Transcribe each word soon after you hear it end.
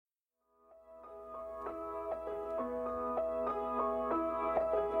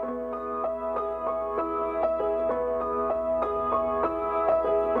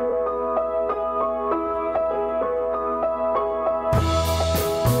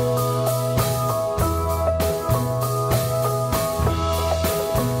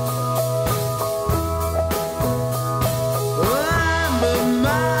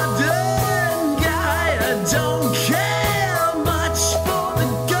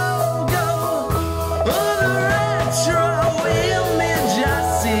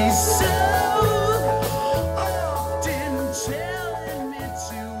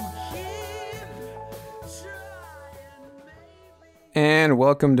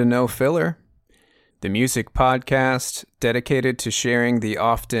welcome to No Filler, the music podcast dedicated to sharing the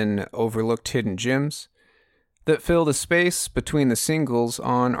often overlooked hidden gems that fill the space between the singles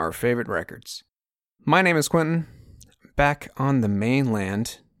on our favorite records. My name is Quentin, back on the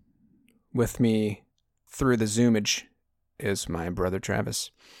mainland. With me through the Zoomage is my brother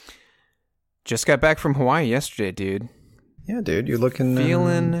Travis. Just got back from Hawaii yesterday, dude. Yeah, dude, you're looking...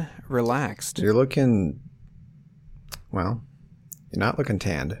 Feeling relaxed. You're looking... Well, you're not looking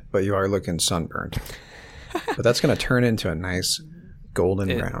tanned, but you are looking sunburnt. But that's going to turn into a nice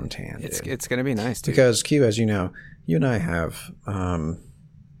golden brown tan, dude. It's going to be nice, dude. Because, Q, as you know, you and I have some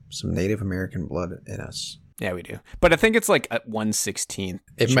Native American blood in us. Yeah, we do. But I think it's like at 1/16.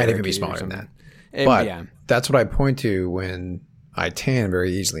 It might even be smaller than that. But yeah, that's what I point to when I tan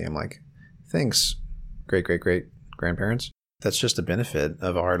very easily. I'm like, thanks, great-great-great-grandparents. That's just a benefit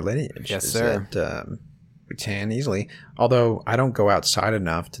of our lineage. Yes, sir. That, we tan easily. Although I don't go outside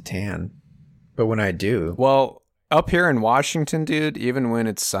enough to tan. But when I do... Well, up here in Washington, dude, even when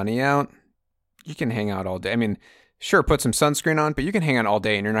it's sunny out, you can hang out all day. I mean, sure, put some sunscreen on, but you can hang out all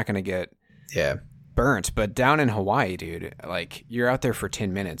day and you're not going to get... burnt. But down in Hawaii, dude, like you're out there for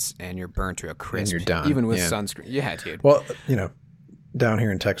 10 minutes and you're burnt to a crisp. And you're done. Even with sunscreen. Yeah, dude. Well, you know, down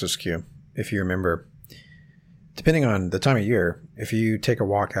here in Texas, Q, if you remember, depending on the time of year, if you take a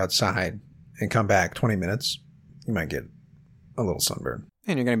walk outside and come back 20 minutes, you might get a little sunburn.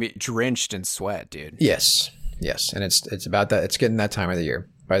 And you're going to be drenched in sweat, dude. Yes. And it's about that. It's getting that time of the year.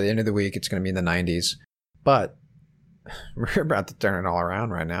 By the end of the week, it's going to be in the 90s. But we're about to turn it all around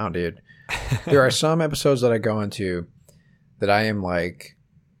right now, dude. There are some episodes that I go into that I am like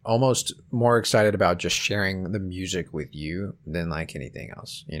almost more excited about just sharing the music with you than like anything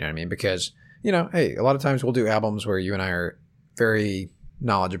else. You know what I mean? Because, you know, hey, a lot of times we'll do albums where you and I are very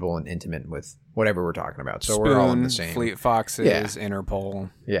knowledgeable and intimate with whatever we're talking about. So we're all in the same. Fleet Foxes,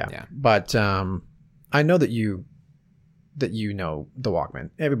 Interpol. Yeah. But I know that you know the Walkmen.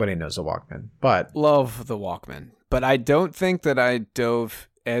 Everybody knows the Walkmen. But love the Walkmen. But I don't think that I dove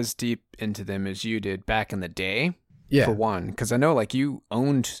as deep into them as you did back in the day. Yeah. For one, because I know like you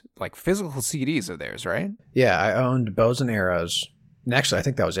owned like physical CDs of theirs, right? Yeah, I owned Bows and Arrows. And actually, I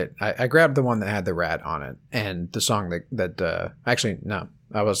think that was it. I grabbed the one that had the rat on it, and the song that actually, no,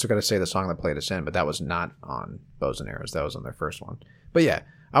 I was going to say the song that played us in, but that was not on Bows and Arrows. That was on their first one. But yeah,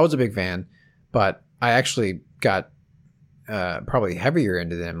 I was a big fan, but I actually got probably heavier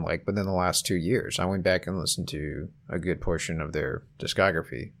into them like within the last 2 years. I went back and listened to a good portion of their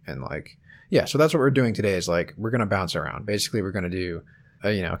discography, and like, yeah, so that's what we're doing today is like, we're going to bounce around. Basically, we're going to do,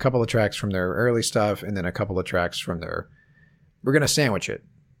 a couple of tracks from their early stuff, and then a couple of tracks from we're going to sandwich it.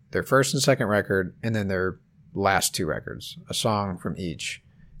 Their first and second record, and then their last two records, a song from each.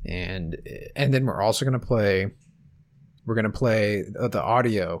 And then we're also going to play the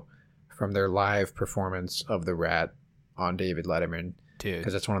audio from their live performance of The Rat on David Letterman. Dude.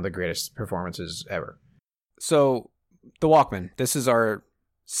 Because that's one of the greatest performances ever. So, the Walkmen. This is our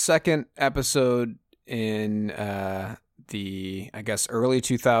second episode in the, I guess, early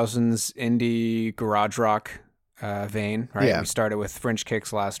 2000s indie garage rock vein, right? Yeah. We started with French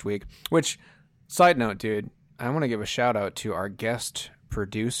Kicks last week, which, side note, dude, I want to give a shout out to our guest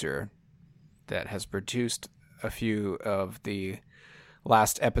producer that has produced a few of the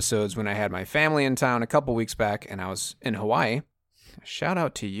last episodes when I had my family in town a couple weeks back and I was in Hawaii. Shout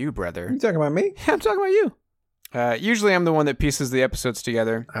out to you, brother. You talking about me? Yeah, I'm talking about you. Usually I'm the one that pieces the episodes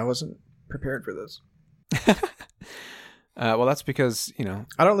together. I wasn't prepared for this. Well, that's because,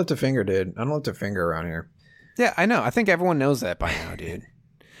 I don't lift a finger, dude. I don't lift a finger around here. Yeah, I know. I think everyone knows that by now, dude.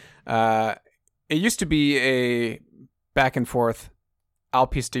 It used to be a back and forth. I'll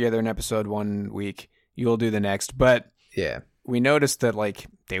piece together an episode one week. You'll do the next. But yeah, we noticed that like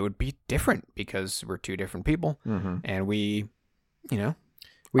they would be different because we're two different people. Mm-hmm. And we our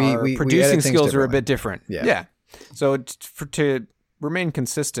producing skills are a bit different. Yeah. So to remain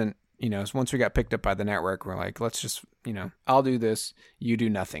consistent, once we got picked up by the network, we're like, let's just, I'll do this. You do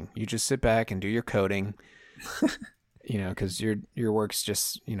nothing. You just sit back and do your coding. Because your work's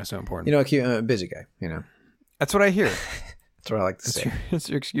just so important. I'm a busy guy. That's what I hear. That's what I like to say. It's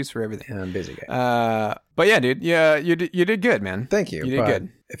your excuse for everything. I'm a busy guy. But yeah, dude. Yeah, you did good, man. Thank you. You did good.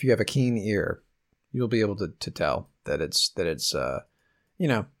 If you have a keen ear, you'll be able to tell that it's it's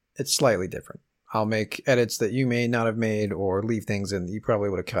slightly different. I'll make edits that you may not have made, or leave things in that you probably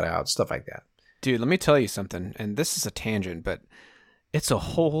would have cut out, stuff like that. Dude, let me tell you something, and this is a tangent, but it's a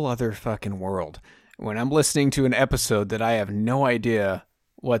whole other fucking world when I'm listening to an episode that I have no idea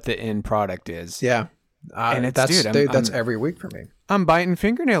what the end product is. Yeah. And that's every week for me. I'm biting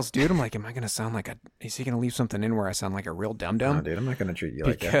fingernails, dude. I'm like, am I going to sound like is he going to leave something in where I sound like a real dum-dum? No, dude, I'm not going to treat you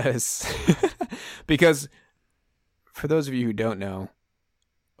like that. Because for those of you who don't know,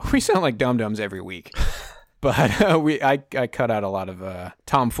 we sound like dum-dums every week. But I cut out a lot of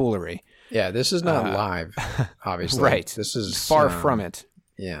tomfoolery. Yeah, this is not live, obviously. Right. This is far from it.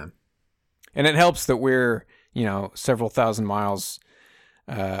 Yeah. And it helps that we're, several thousand miles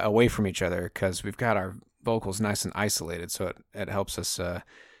away from each other because we've got our vocals nice and isolated, so it helps us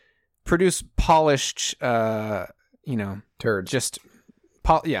produce polished, turds. Just,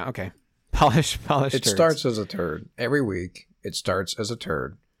 okay, polished. It turds. Starts as a turd every week. It starts as a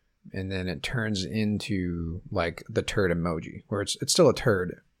turd, and then it turns into like the turd emoji, where it's still a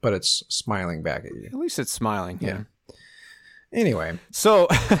turd, but it's smiling back at you. At least it's smiling. Yeah. Anyway, so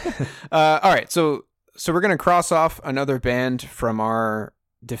all right, so we're gonna cross off another band from our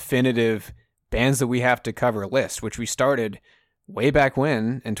definitive bands that we have to cover list, which we started way back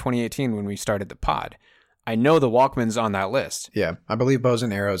when in 2018 when we started the pod. I know the Walkmen's on that list. Yeah, I believe Bows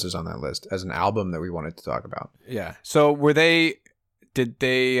and Arrows is on that list as an album that we wanted to talk about. Yeah. So did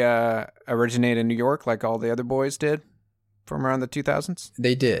they originate in New York like all the other boys did from around the 2000s?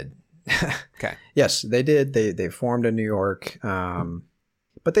 They did. Okay. Yes, they did. They formed in New York,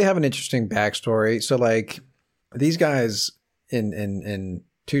 but they have an interesting backstory. So like these guys in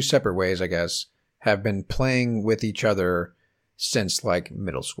two separate ways, I guess, have been playing with each other since like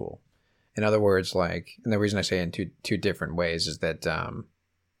middle school. In other words, like, and the reason I say in two different ways is that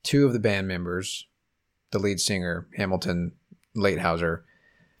two of the band members, the lead singer Hamilton Leithauser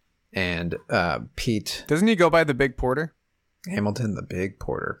and Pete, doesn't he go by the Big Porter? Hamilton the Big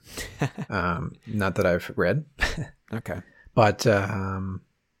Porter. Not that I've read. Okay. But Hamilton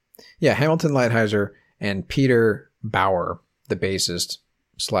Leithauser and Peter Bauer, the bassist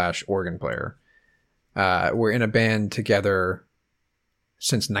 / organ player, were in a band together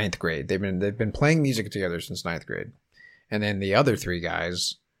since ninth grade. They've been playing music together since ninth grade. And then the other three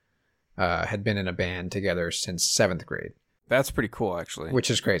guys had been in a band together since seventh grade. That's pretty cool, actually. Which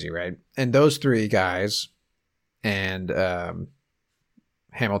is crazy, right? And those three guys and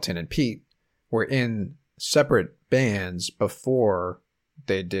Hamilton and Pete were in separate bands before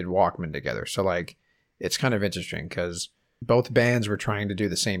they did Walkmen together. So like, it's kind of interesting because both bands were trying to do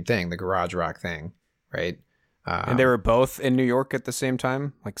the same thing, the garage rock thing, right? And they were both in New York at the same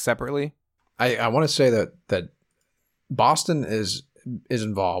time, like separately? I want to say that Boston is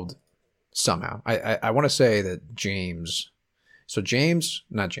involved somehow. I want to say that James,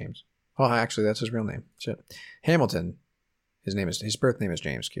 not James. Oh, actually, that's his real name. Shit. Hamilton, his birth name is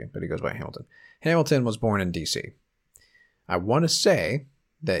James Q, but he goes by Hamilton. Hamilton was born in D.C. I want to say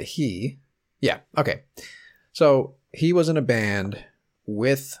that so he was in a band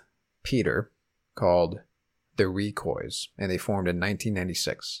with Peter called the Recoys, and they formed in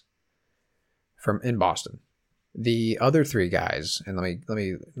 1996 in Boston. The other three guys, and let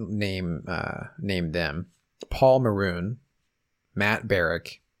me name them: Paul Maroon, Matt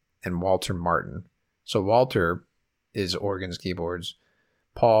Barrick, and Walter Martin. So Walter is organs, keyboards.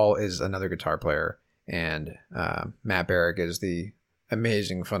 Paul is another guitar player, and Matt Barrick is the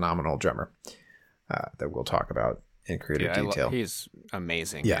amazing, phenomenal drummer that we'll talk about in creative detail. He's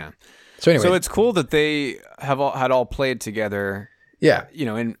amazing. Yeah. Man. So anyway, so it's cool that they had all played together. Yeah.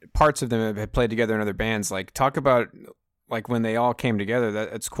 And parts of them have played together in other bands. Like, talk about like when they all came together.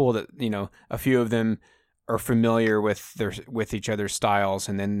 That it's cool that a few of them are familiar with each other's styles,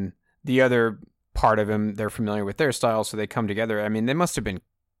 and then the other part of them they're familiar with their styles, so they come together. I mean, they must have been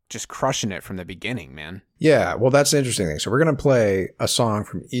just crushing it from the beginning, man. Yeah. Well, that's the interesting thing. So we're gonna play a song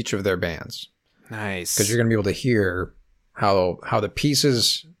from each of their bands. Nice. Because you're gonna be able to hear how the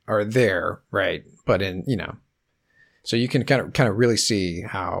pieces are there, right? But so you can kind of really see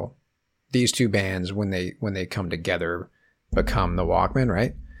how these two bands, when they come together, become the Walkmen,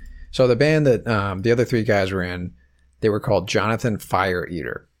 right? So the band that the other three guys were in, they were called Jonathan Fire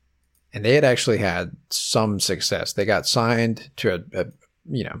Eater, and they had actually had some success. They got signed to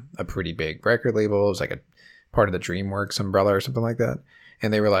a pretty big record label. It was like a part of the DreamWorks umbrella or something like that.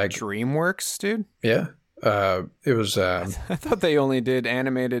 And they were like, DreamWorks, dude? Yeah. It was. I thought they only did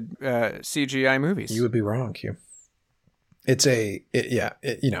animated CGI movies. You would be wrong, Q. It's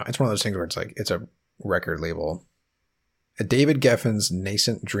it's one of those things where it's like it's a record label, a David Geffen's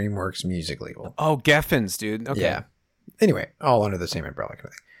nascent DreamWorks music label. Oh, Geffen's, dude. Okay. Yeah. Anyway, all under the same umbrella kind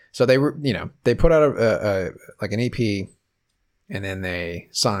of thing. So they were, they put out like an EP, and then they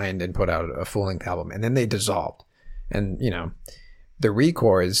signed and put out a full-length album, and then they dissolved, and the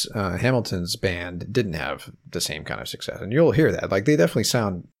Recoys, Hamilton's band, didn't have the same kind of success, and you'll hear that. Like, they definitely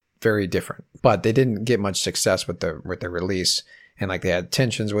sound very different, but they didn't get much success with the release, and like they had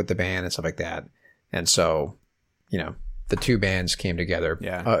tensions with the band and stuff like that. And so, the two bands came together,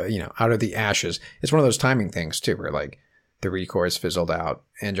 out of the ashes. It's one of those timing things too, where like the Recourse fizzled out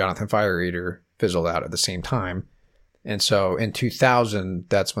and Jonathan Fire Eater fizzled out at the same time. And so in 2000,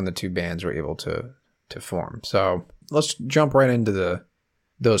 that's when the two bands were able to form. So let's jump right into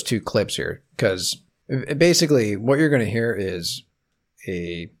those two clips here, because basically what you're going to hear is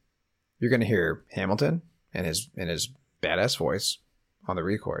you're going to hear Hamilton and his badass voice on the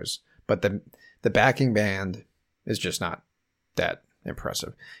Recourse, but the backing band is just not that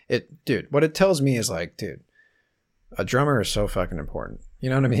impressive. What it tells me is like, dude, a drummer is so fucking important.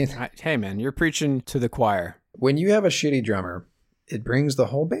 You know what I mean? Hey man, you're preaching to the choir. When you have a shitty drummer, it brings the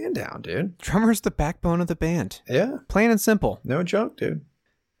whole band down, dude. Drummer's the backbone of the band. Yeah. Plain and simple. No joke, dude.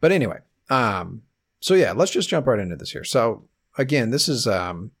 But anyway, so yeah, let's just jump right into this here. So again, this is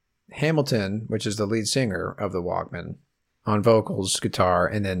Hamilton, which is the lead singer of the Walkmen, on vocals, guitar,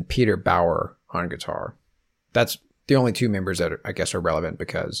 and then Peter Bauer on guitar. That's the only two members that I guess are relevant,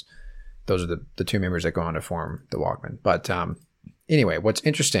 because those are the two members that go on to form the Walkmen. But anyway, what's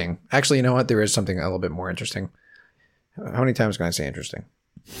interesting, actually, you know what? There is something a little bit more interesting. How many times can I say interesting?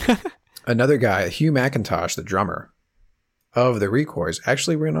 Another guy, Hugh McIntosh, the drummer of the Recourse,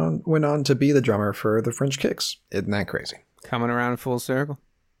 actually went on to be the drummer for the French Kicks. Isn't that crazy? Coming around full circle.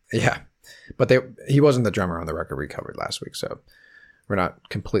 Yeah, but he wasn't the drummer on the record we covered last week, so we're not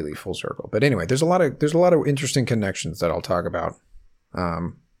completely full circle. But anyway, there's a lot of interesting connections that I'll talk about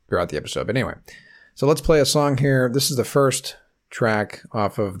throughout the episode. But anyway, so let's play a song here. This is the first track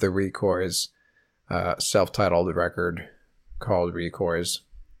off of the Recourse self-titled record called Recourse.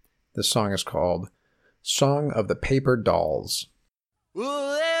 This song is called Song of the Paper Dolls.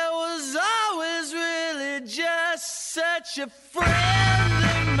 Well, there was always really just such a friend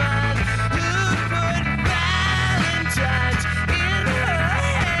of mine who put Valentine's in her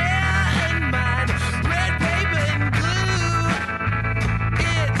hair and mine. Red paper and glue,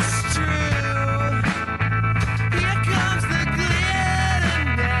 it's true. Here comes the glitter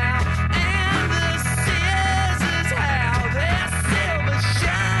now, and the scissors, how their silver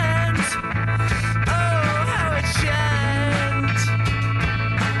shines. Oh, how it shines.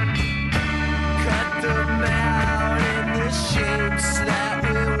 Cut them out in the shapes that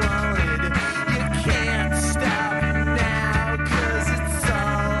we wanted. You can't stop now, 'cause it's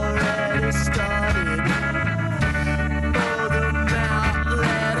already started. Pull them out,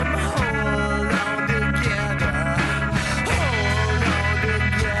 let them hold on together. Hold on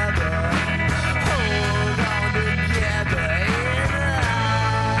together. Hold on together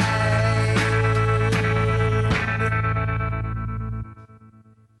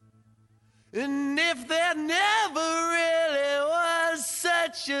And if there never really was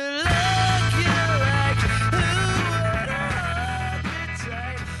such a lucky like, who would hold me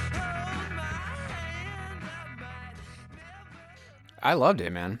tight? Hold my hand, I might never. I loved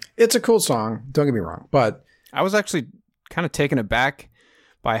it, man. It's a cool song, don't get me wrong, but I was actually kind of taken aback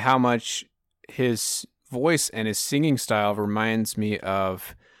by how much his voice and his singing style reminds me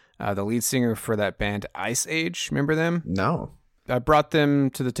of the lead singer for that band Ice Age. Remember them? no. I brought them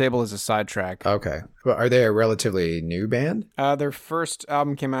to the table as a sidetrack. Okay. Well, are they a relatively new band? Their first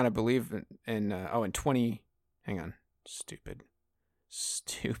album came out, I believe, in 20. Hang on. Stupid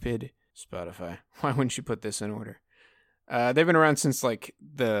Spotify. Why wouldn't you put this in order? They've been around since like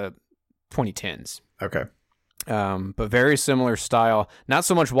the 2010s. Okay. But very similar style. Not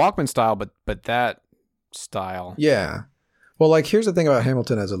so much Walkman style, but that style. Yeah. Well, like, here's the thing about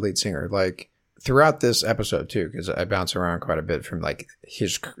Hamilton as a lead singer. Like, throughout this episode too, because I bounce around quite a bit from like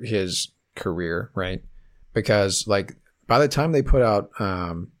his career, right? Because like by the time they put out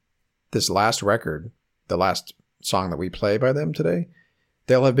this last record, the last song that we play by them today,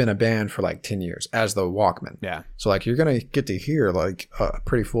 they'll have been a band for like 10 years as the Walkmen. Yeah. So like you're gonna get to hear like a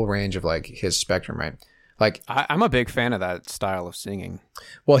pretty full range of like his spectrum, right? Like I'm a big fan of that style of singing.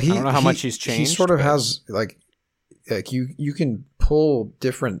 Well, I don't know how much he's changed. He sort of has like you can pull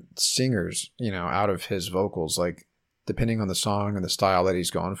different singers, out of his vocals, like depending on the song and the style that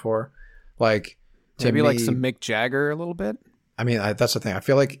he's going for. Like maybe like some Mick Jagger a little bit. I mean, that's the thing. I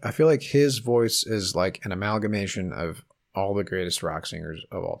feel like his voice is like an amalgamation of all the greatest rock singers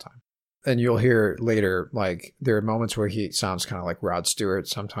of all time. And you'll hear later, like there are moments where he sounds kind of like Rod Stewart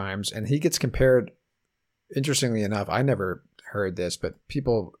sometimes, and he gets compared. Interestingly enough, I never heard this, but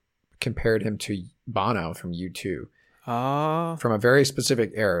people compared him to Bono from U2. From a very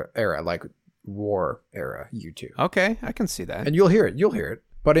specific era, like war era U2. Okay, I can see that. And you'll hear it.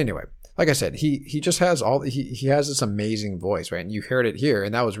 But anyway, like I said, he just has he has this amazing voice, right? And you heard it here,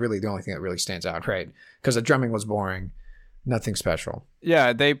 and that was really the only thing that really stands out, right? Because the drumming was boring. Nothing special.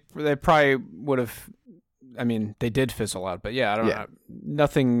 Yeah, they probably would have. I mean, they did fizzle out, but yeah, I don't know.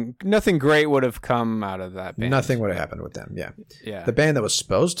 Nothing great would have come out of that band. Nothing would have happened with them. Yeah. Yeah. The band that was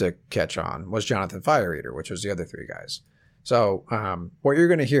supposed to catch on was Jonathan Fire Eater, which was the other three guys. So what you're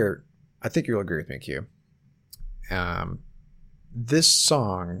going to hear, I think you'll agree with me, Q. This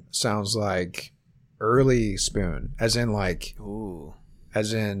song sounds like early Spoon, as in what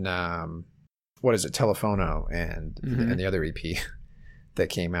is it, Telefono and the other EP that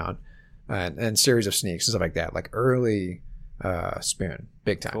came out. And series of sneaks and stuff like that, like early Spoon,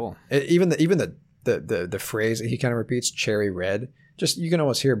 big time. Cool. Even the phrase that he kind of repeats, "Cherry Red," just you can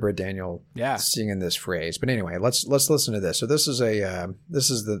almost hear Britt Daniel singing this phrase. But anyway, let's listen to this. So this is the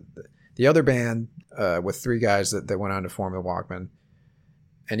other band with three guys that went on to form the Walkmen,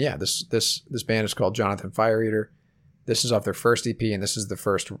 and yeah, this band is called Jonathan Fire Eater. This is off their first EP, and this is the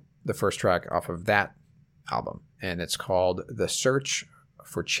first track off of that album, and it's called "The Search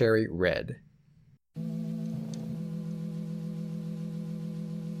for Cherry Red."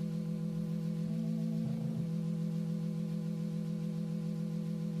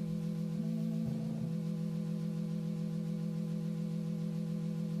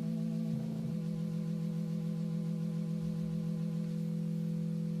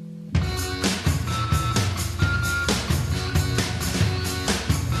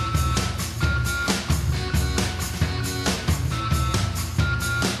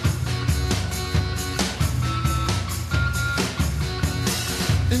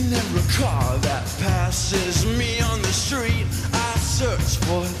 In every car that passes me on the street, I search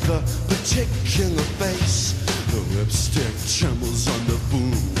for the particular face. The lipstick trembles on the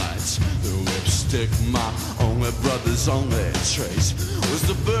boom lights. The lipstick, my only brother's only trace, was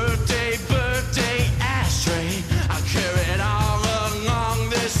the birthday ashtray I carried all along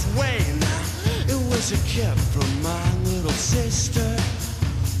this way. Now it was a gift from my little sister.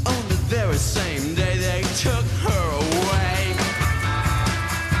 On the very same day they took her away.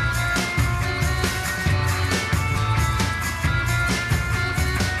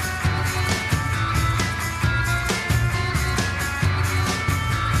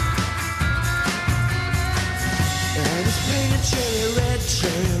 Cherry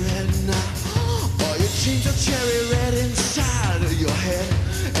red now. All your jeans are cherry red inside of your head.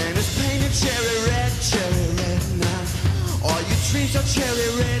 And it's painted cherry red now. All your dreams are cherry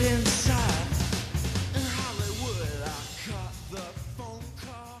red inside. In Hollywood, I caught the phone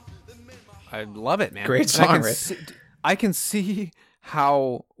call that made my I love it, man. Great And song, right? I can see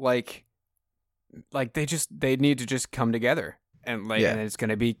how like they need to just come together. And and it's going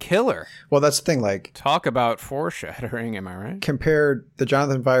to be killer. Well, that's the thing. Like, talk about foreshadowing. Am I right? Compared the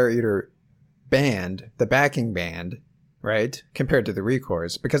Jonathan Fire Eater band, the backing band, right? Compared to the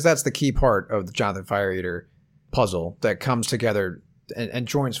Records, because that's the key part of the Jonathan Fire Eater puzzle that comes together and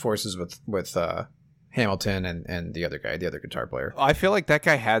joins forces with Hamilton and the other guy, the other guitar player. I feel like that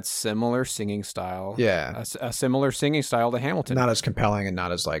guy had similar singing style. Yeah, a similar singing style to Hamilton. Not as compelling and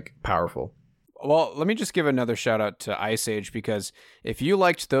not as like powerful. Well, let me just give another shout out to Ice Age, because if you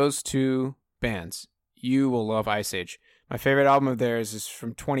liked those two bands, you will love Ice Age. My favorite album of theirs is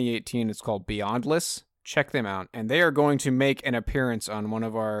from 2018. It's called Beyondless. Check them out. And they are going to make an appearance on one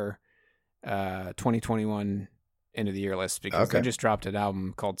of our 2021 end of the year lists, because they just dropped an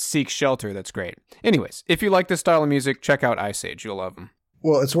album called Seek Shelter. That's great. Anyways, if you like this style of music, check out Ice Age. You'll love them.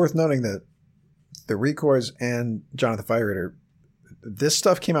 Well, it's worth noting that the Records and Jonathan Fire Eater, this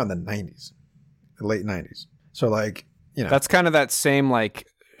stuff came out in the 90s. Late 90s. So like, that's kind of that same like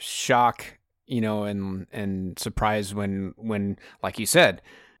shock, and surprise when like you said,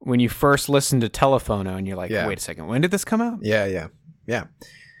 when you first listen to Telefono and you're like, wait a second, when did this come out? Yeah.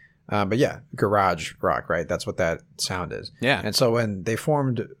 But yeah, garage rock, right? That's what that sound is. Yeah. And so when they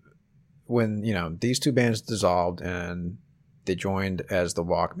formed, these two bands dissolved and they joined as the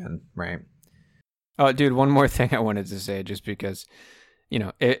Walkmen, right? Oh, dude, one more thing I wanted to say, just because,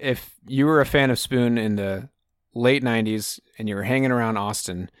 if you were a fan of Spoon in the late 90s and you were hanging around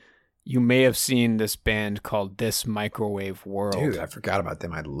Austin, you may have seen this band called This Microwave World. Dude, I forgot about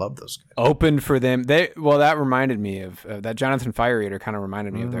them. I love those guys. Opened for them. That reminded me of that Jonathan Fire Eater kind of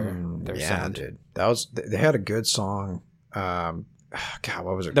reminded me of their sound. Dude. They had a good song. God,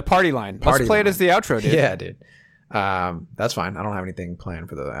 what was it? The Party Line. Let's play it as the outro, dude. Yeah, dude. That's fine. I don't have anything planned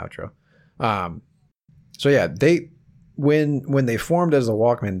for the outro. So yeah, when they formed as the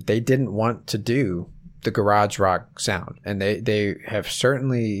Walkmen, they didn't want to do the garage rock sound, and they have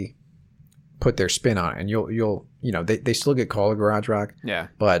certainly put their spin on it. And they still get called garage rock. Yeah.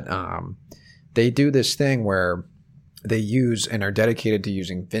 But they do this thing where they use and are dedicated to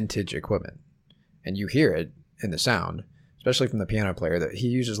using vintage equipment, and you hear it in the sound. especially from the piano player, that he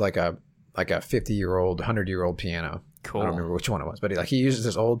uses like a 50-year-old, 100-year-old piano. Cool. I don't remember which one it was, but he uses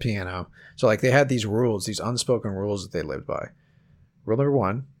this old piano. So like they had these rules, these unspoken rules that they lived by. Rule number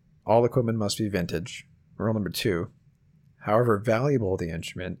 1, all equipment must be vintage. Rule number 2, however valuable the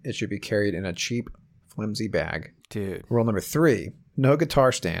instrument, it should be carried in a cheap, flimsy bag. Dude. Rule number 3, no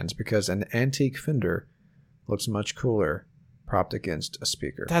guitar stands because an antique Fender looks much cooler propped against a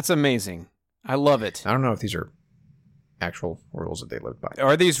speaker. That's amazing. I love it. I don't know if these are actual rules that they lived by.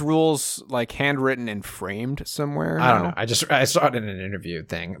 Are these rules like handwritten and framed somewhere? I don't know. I saw it in an interview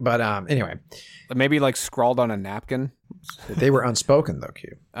thing. But anyway. Maybe like scrawled on a napkin? They were unspoken though,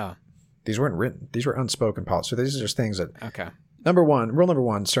 Q. Oh. These weren't written. These were unspoken policies. So these are just things that... Okay. Rule number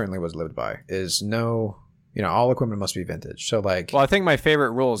 1 certainly was lived by, is no... all equipment must be vintage. So like... Well, I think my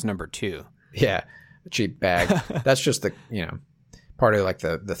favorite rule is number 2. Yeah. A cheap bag. That's just the, part of like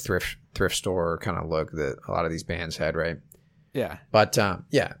the thrift store kind of look that a lot of these bands had, right? Yeah. But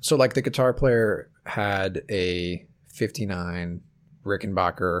yeah, so like the guitar player had a 59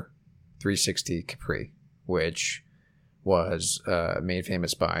 Rickenbacker 360 Capri, which was made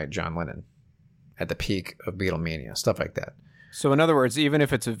famous by John Lennon at the peak of Beatlemania, stuff like that. So in other words, even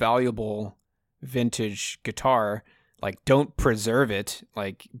if it's a valuable vintage guitar, like don't preserve it,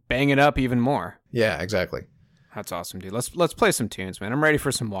 like bang it up even more. Yeah, exactly. That's awesome, dude. Let's play some tunes, man. I'm ready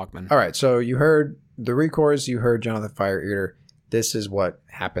for some Walkman. All right, so you heard the Recourse, you heard Jonathan Fire Eater. This is what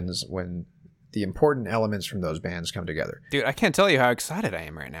happens when the important elements from those bands come together. Dude, I can't tell you how excited I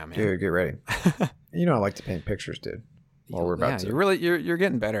am right now, man. Dude, get ready. I like to paint pictures, dude. Well, we're about to. You're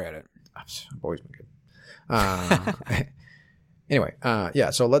getting better at it. I've always been good. Anyway,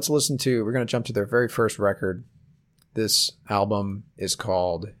 so let's listen to, we're going to jump to their very first record. This album is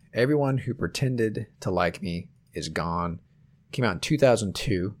called Everyone Who Pretended to Like Me Is Gone. Came out in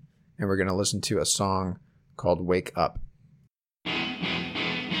 2002, and we're going to listen to a song called Wake Up.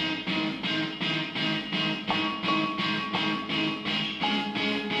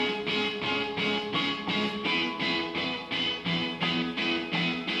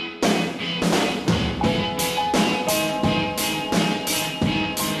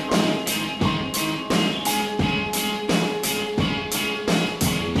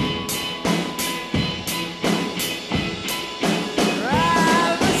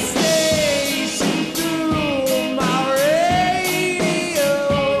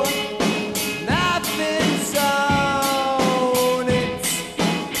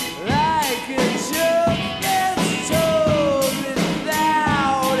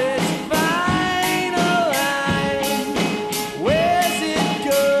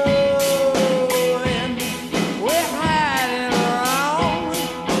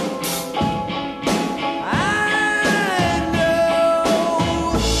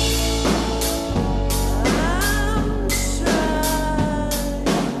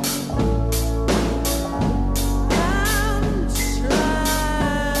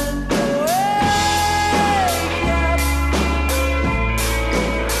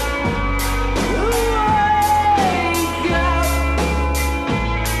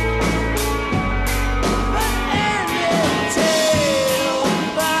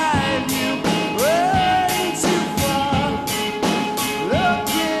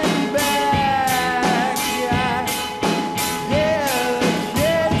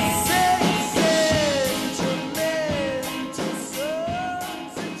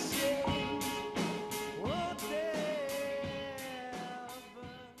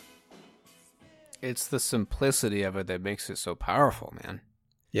 It's the simplicity of it that makes it so powerful, man.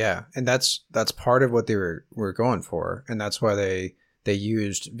 Yeah, and that's part of what they were going for, and that's why they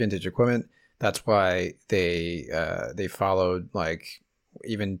used vintage equipment. That's why they followed like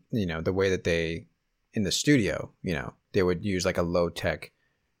even the way that they in the studio they would use like a low tech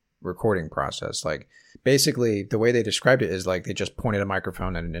recording process. Like basically the way they described it is like they just pointed a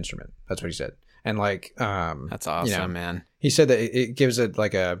microphone at an instrument. That's what he said, and like that's awesome, man. He said that it gives it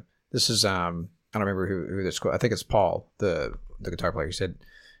like a this is I don't remember who this quote. I think it's Paul, the guitar player. He said,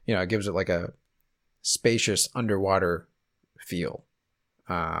 it gives it like a spacious underwater feel.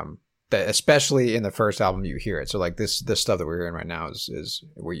 That especially in the first album you hear it. So like this stuff that we're hearing right now is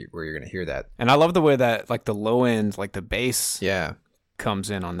where you're gonna hear that. And I love the way that like the low end, like the bass, yeah, comes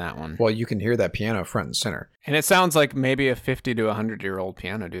in on that one. Well, you can hear that piano front and center. And it sounds like maybe a 50 to 100-year-old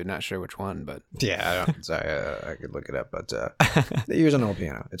piano, dude. Not sure which one, but yeah, I could look it up, but they use an old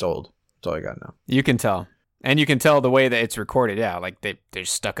piano. It's old. That's all you got to know. You can tell. And you can tell the way that it's recorded. Yeah, like they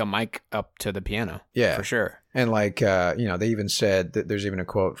stuck a mic up to the piano. Yeah, for sure. And like they even said that there's even a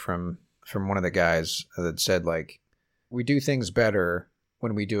quote from one of the guys that said like, we do things better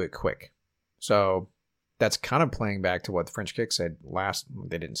when we do it quick. So that's kind of playing back to what the French Kick said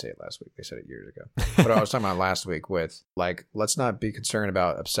they didn't say it last week. They said it years ago. But I was talking about last week with, like, let's not be concerned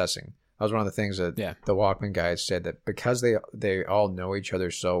about obsessing. That was one of the things that the Walkman guys said, that because they all know each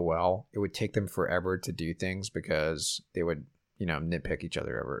other so well, it would take them forever to do things because they would, nitpick each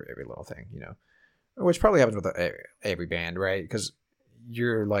other over every little thing, which probably happens with every band, right? Because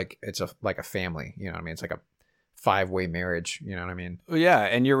you're like, it's like a family, you know what I mean? It's like a 5-way marriage, you know what I mean? Well, yeah,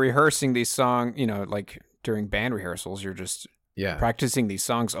 and you're rehearsing these songs, like during band rehearsals, you're just practicing these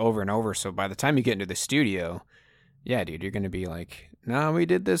songs over and over. So by the time you get into the studio, yeah, dude, you're going to be like, no, we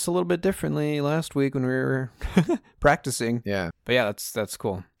did this a little bit differently last week when we were practicing. Yeah. But yeah, that's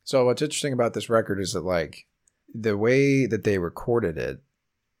cool. So what's interesting about this record is that, like, the way that they recorded it,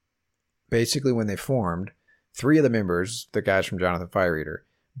 basically when they formed, 3 of the members, the guys from Jonathan Fire Eater,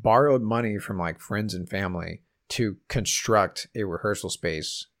 borrowed money from like friends and family to construct a rehearsal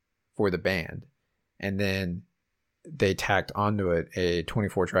space for the band. And then they tacked onto it a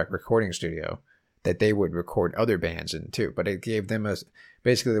 24-track recording studio that they would record other bands in too. But it gave them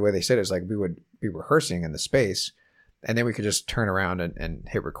basically the way they said it is like we would be rehearsing in the space and then we could just turn around and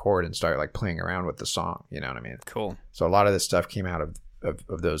hit record and start like playing around with the song. You know what I mean? Cool. So a lot of this stuff came out of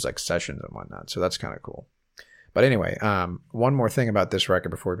those like sessions and whatnot. So that's kind of cool. But anyway, one more thing about this record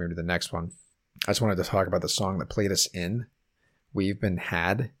before we move to the next one. I just wanted to talk about the song that played us in, We've Been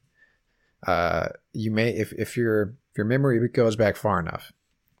Had. You may, if your memory goes back far enough,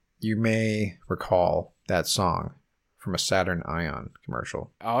 you may recall that song from a Saturn Ion commercial.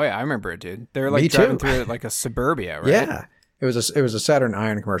 Oh yeah, I remember it, dude. They were like driving through like a suburbia, right? Yeah, it was a Saturn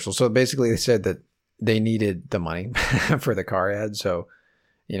Ion commercial. So basically, they said that they needed the money for the car ad. So,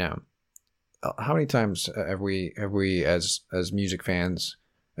 how many times have we as music fans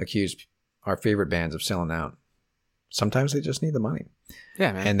accused our favorite bands of selling out? Sometimes they just need the money.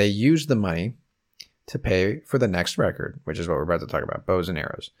 Yeah, man. And they use the money to pay for the next record, which is what we're about to talk about, Bows and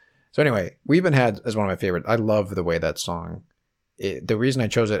Arrows. So anyway, We've Been Had as one of my favorite. I love the way that song, the reason I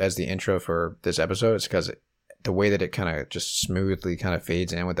chose it as the intro for this episode is because the way that it kind of just smoothly kind of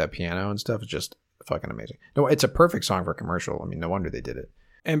fades in with that piano and stuff is just fucking amazing. No, it's a perfect song for a commercial. I mean, no wonder they did it.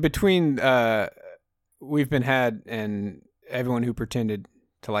 And between We've Been Had and Everyone Who Pretended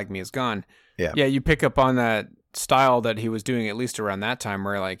to Like Me Is Gone, yeah, you pick up on that style that he was doing at least around that time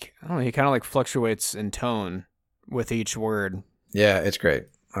where, like, I don't know, he kind of like fluctuates in tone with each word. Yeah, it's great.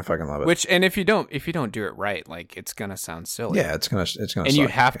 I fucking love it. Which, and if you don't do it right, like, it's gonna sound silly. Yeah, it's gonna. And suck. you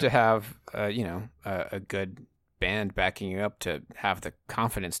have to have, a good band backing you up to have the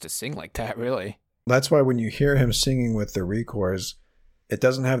confidence to sing like that. Really. That's why when you hear him singing with the recors, it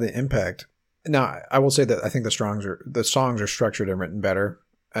doesn't have the impact. Now, I will say that I think the songs are structured and written better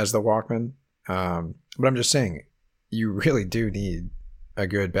as the Walkmen. But I'm just saying, you really do need a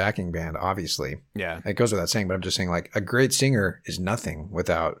good backing band, obviously. Yeah. It goes without saying, but I'm just saying, like, a great singer is nothing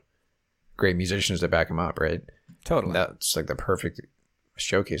without great musicians to back him up, right? Totally. That's like the perfect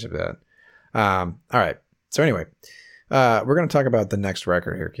showcase of that. All right. So anyway, we're going to talk about the next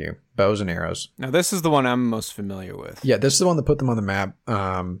record here, Q. Bows and Arrows. Now, this is the one I'm most familiar with. Yeah, this is the one that put them on the map.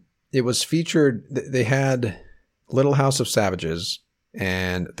 It was featured, they had Little House of Savages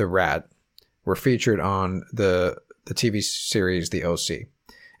and The Rat were featured on the TV series The OC.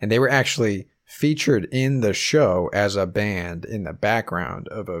 And they were actually featured in the show as a band in the background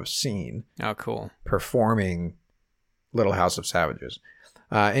of a scene. Oh, cool. Performing Little House of Savages.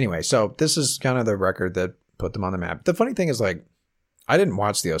 Anyway, so this is kind of the record that put them on the map. The funny thing is, like, I didn't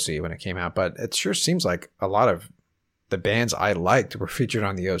watch The OC when it came out, but it sure seems like a lot of the bands I liked were featured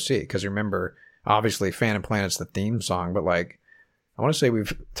on The OC. Because remember, obviously, Phantom Planet's the theme song, but, like, I want to say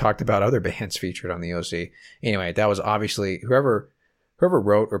we've talked about other bands featured on The OC. Anyway, that was obviously whoever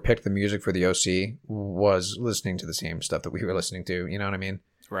wrote or picked the music for The OC was listening to the same stuff that we were listening to. You know what I mean?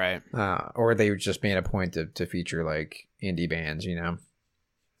 Right. Or they just made a point to feature like indie bands, you know.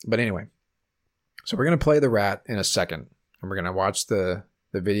 But anyway, so we're gonna play The Rat in a second, and we're gonna watch the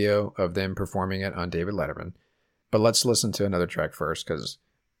video of them performing it on David Letterman. But let's listen to another track first, because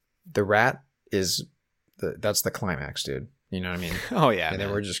The Rat is that's the climax, dude. You know what I mean? Oh, yeah. And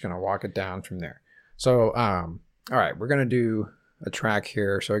then we're just going to walk it down from there. So, all right, we're going to do a track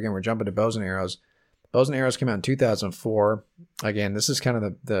here. So, again, we're jumping to Bows and Arrows. Bows and Arrows came out in 2004. Again, this is kind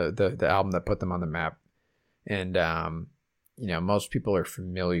of the album that put them on the map. And, most people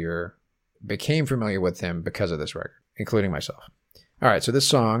became familiar with him because of this record, including myself. All right, so this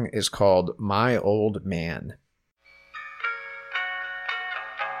song is called My Old Man.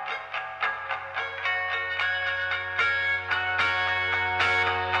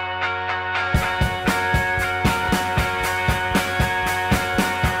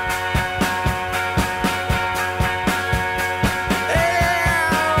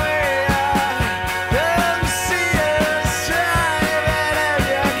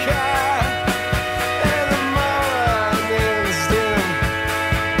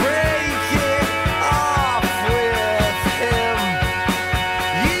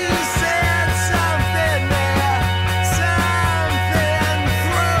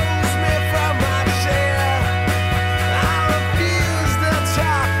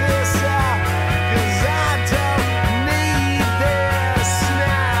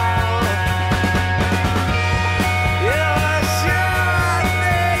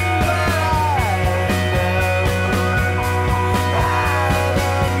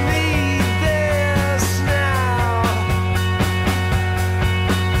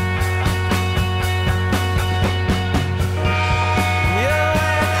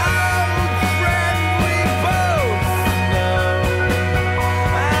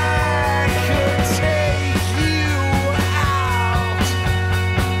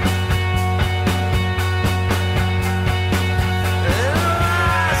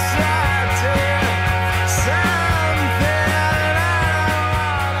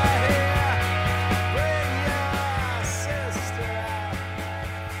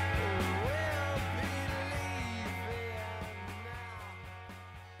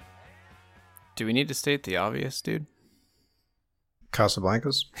 Do we need to state the obvious, dude?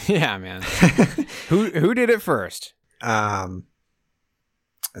 Casablancas. Yeah, man. Who did it first?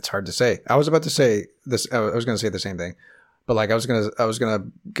 It's hard to say. I was about to say this. I was going to say the same thing, but like I was gonna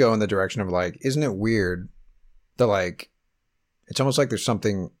go in the direction of like, isn't it weird that like it's almost like there's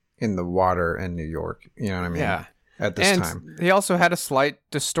something in the water in New York. You know what I mean? Yeah. At this And time, he also had a slight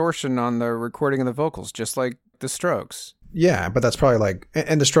distortion on the recording of the vocals, just like the Strokes. yeah, but that's probably like,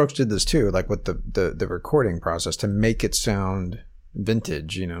 and the Strokes did this too, like with the recording process to make it sound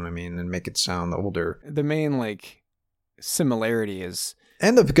vintage. You know what I mean? And make it sound older. The main like similarity is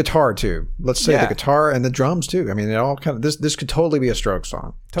And the guitar too. Let's say Yeah. the guitar and the drums too. I mean, it all kind of this could totally be a Strokes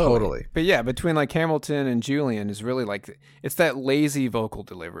song. Totally. But yeah, between like Hamilton and Julian is really like it's that lazy vocal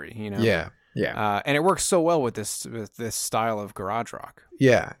delivery, you know? Yeah. Yeah. And it works so well with this style of garage rock.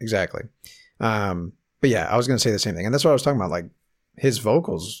 Yeah. Exactly. But yeah, I was gonna say the same thing, and that's what I was talking about. Like his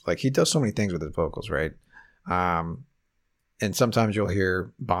vocals, like he does so many things with his vocals, right? And sometimes you'll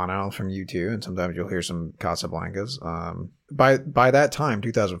hear Bono from U2, and sometimes you'll hear some Casablancas. By that time,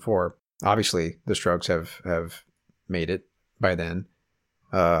 2004, obviously the Strokes have made it by then.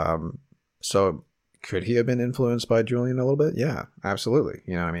 So could he have been influenced by Julian a little bit? Yeah, absolutely.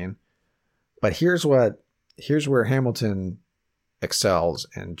 You know what I mean? But here's where Hamilton excels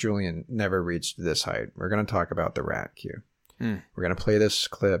and Julian never reached this height. We're going to talk about the Rat Q. We're going to play this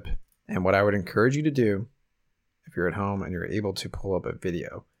clip, and what I would encourage you to do, if you're at home and you're able to pull up a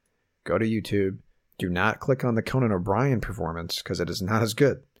video, go to YouTube. Do not click on the Conan O'Brien performance because it is not as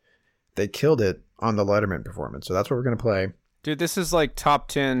good. They killed it on the Letterman performance. So that's what we're going to play. Dude, this is like top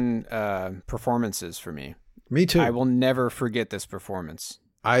 10 performances for me. Me too. I will never forget this performance.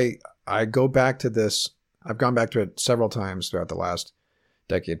 I go back to this. I've gone back to it several times throughout the last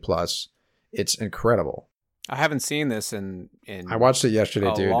decade plus. It's incredible. I haven't seen this in I watched it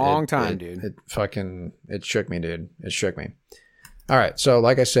yesterday, dude. Long time, dude. It shook me, dude. It shook me. All right. So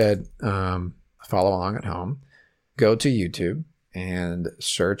like I said, follow along at home. Go to YouTube and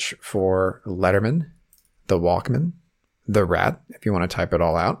search for Letterman, the Walkman, the Rat, if you want to type it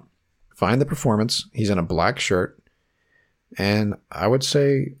all out. Find the performance. He's in a black shirt. And I would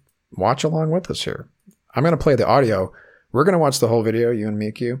say watch along with us here. I'm going to play the audio. We're going to watch the whole video, you and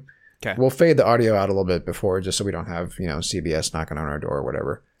me, Q. Okay. We'll fade the audio out a little bit before, just so we don't have, CBS knocking on our door or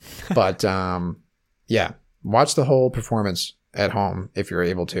whatever. But yeah, watch the whole performance at home if you're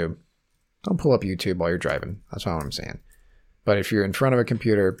able to. Don't pull up YouTube while you're driving. That's all I'm saying. But if you're in front of a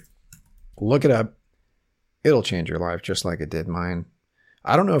computer, look it up. It'll change your life just like it did mine.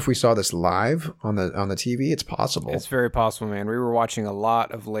 I don't know if we saw this live on the TV. It's possible. It's very possible, man. We were watching a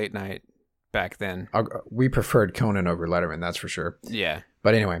lot of late night back then. We preferred Conan over Letterman, that's for sure. Yeah.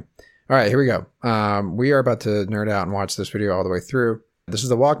 But anyway, all right, here we go. We are about to nerd out and watch this video all the way through. This is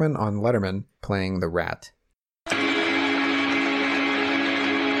the Walkman on Letterman playing the Rat.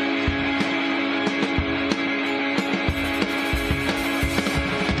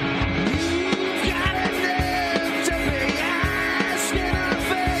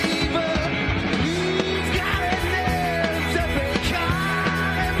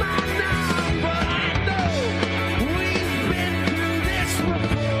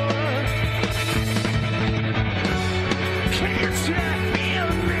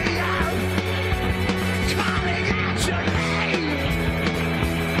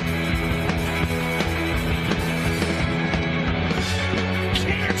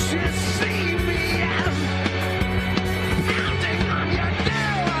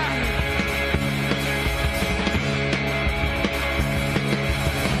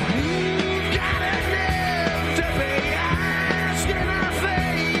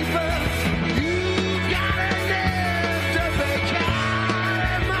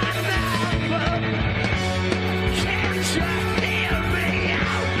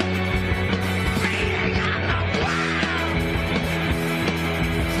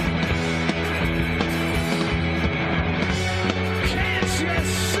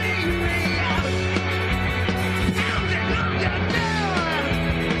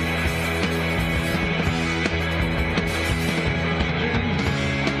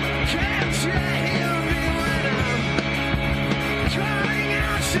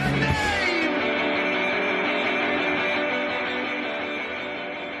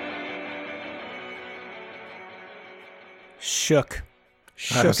 Shook.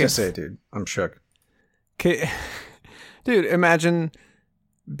 I was going to say, dude, I'm shook. Dude, imagine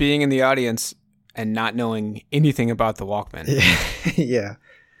being in the audience and not knowing anything about the Walkman. Yeah.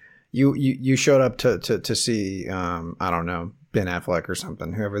 You showed up to see, I don't know, Ben Affleck or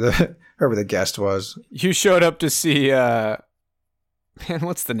something, whoever the guest was. You showed up to see Man,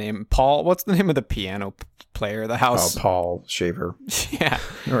 what's the name? Paul? What's the name of the piano player? The house? Paul Schaefer. Yeah.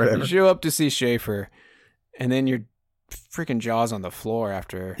 Or whatever. You show up to see Schaefer, and then your freaking jaw's on the floor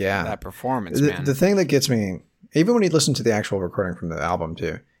after that performance, man. The thing that gets me, even when you listen to the actual recording from the album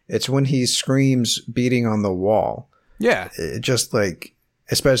too, it's when he screams beating on the wall. Yeah. It just like,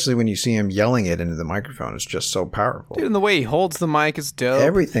 especially when you see him yelling it into the microphone, it's just so powerful. Dude, and the way he holds the mic is dope.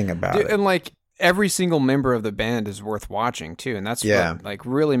 Everything about it. And like every single member of the band is worth watching too, and that's what like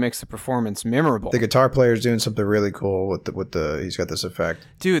really makes the performance memorable. The guitar player is doing something really cool with the he's got this effect.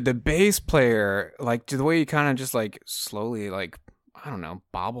 Dude, the bass player, like the way he kind of just like slowly like I don't know,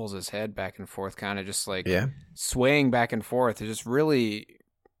 bobbles his head back and forth, kind of just like swaying back and forth. It's just really,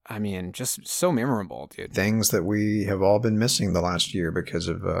 I mean, just so memorable, dude. Things that we have all been missing the last year because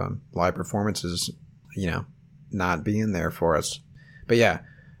of live performances, not being there for us. But yeah,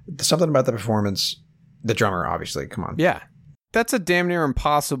 something about the performance, the drummer, obviously, come on. Yeah. That's a damn near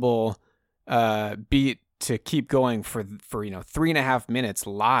impossible beat to keep going for 3.5 minutes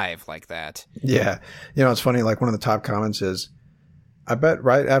live like that. Yeah. It's funny, like one of the top comments is, I bet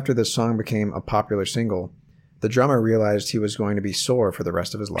right after this song became a popular single, the drummer realized he was going to be sore for the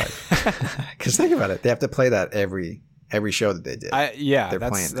rest of his life. Because think about it. They have to play that every show that they did.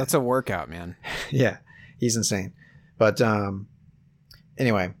 That's a workout, man. Yeah. He's insane. But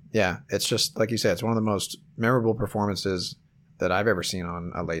anyway, yeah, it's just, like you said, it's one of the most memorable performances that I've ever seen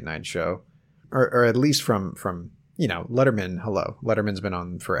on a late night show. Or at least from Letterman, hello. Letterman's been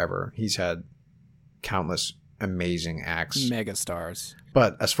on forever. He's had countless amazing acts, mega stars,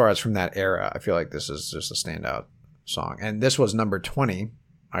 but as far as from that era, I feel like this is just a standout song. And this was number 20,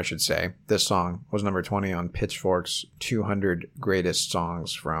 I should say. This song was number 20 on Pitchfork's 200 greatest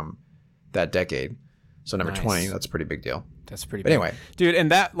songs from that decade. So number 20, that's a pretty big deal. That's pretty big. Anyway, dude, and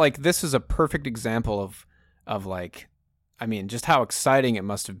that, like, this is a perfect example of like, I mean, just how exciting it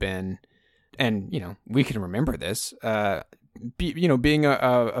must have been. And we can remember this being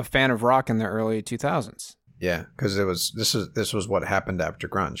a fan of rock in the early 2000s. Yeah, because this was what happened after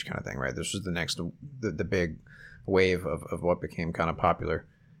grunge kind of thing, right? This was the next the big wave of what became kind of popular,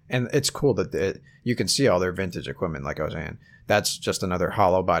 and it's cool that you can see all their vintage equipment. Like I was saying, that's just another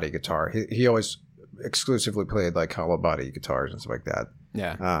hollow body guitar. He always exclusively played like hollow body guitars and stuff like that.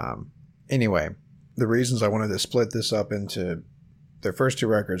 Yeah. Anyway, the reasons I wanted to split this up into their first two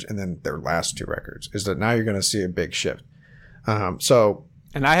records and then their last two records is that now you're going to see a big shift.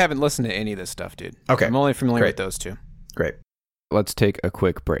 And I haven't listened to any of this stuff, dude. Okay. I'm only familiar with those two. Great. Let's take a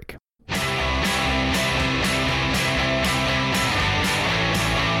quick break.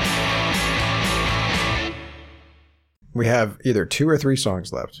 We have either 2 or 3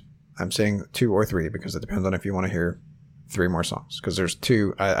 songs left. I'm saying 2 or 3 because it depends on if you want to hear 3 more songs. Because there's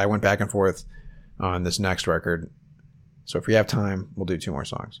 2. I went back and forth on this next record. So if we have time, we'll do 2 more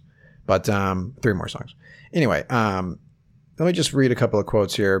songs. But 3 more songs. Anyway, let me just read a couple of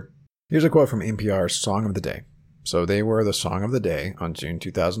quotes here. Here's a quote from NPR's Song of the Day. So they were the Song of the Day on June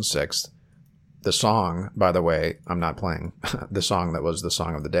 2006. The song, by the way, I'm not playing. The song that was the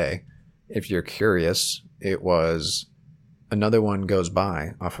Song of the Day. If you're curious, it was Another One Goes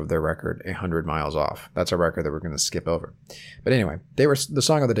By off of their record, 100 Miles Off. That's a record that we're going to skip over. But anyway, they were the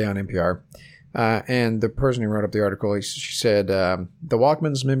Song of the Day on NPR. And the person who wrote up the article, she said, the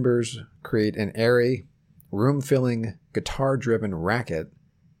Walkmen's members create an airy, room-filling, guitar-driven racket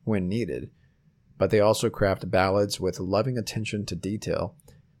when needed, but they also craft ballads with loving attention to detail,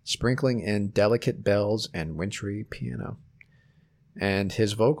 sprinkling in delicate bells and wintry piano. And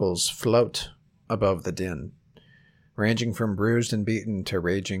his vocals float above the din, ranging from bruised and beaten to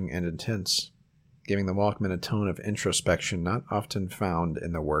raging and intense, giving the Walkmen a tone of introspection not often found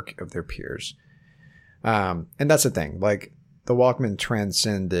in the work of their peers. And that's the thing, like, the Walkmen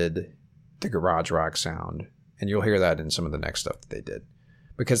transcended the garage rock sound, and you'll hear that in some of the next stuff that they did.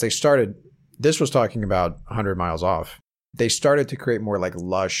 Because they started, this was talking about 100 Miles Off, they started to create more like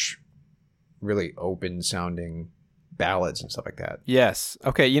lush, really open sounding ballads and stuff like that. Yes.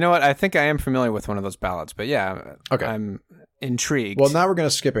 Okay, you know what? I think I am familiar with one of those ballads, but yeah, okay. I'm intrigued. Well, now we're going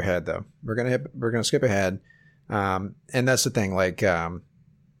to skip ahead, though. We're going to skip ahead. And that's the thing, like,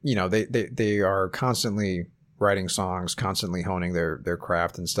 they are constantly writing songs, constantly honing their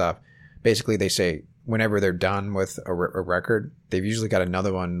craft and stuff. Basically, they say whenever they're done with a record, they've usually got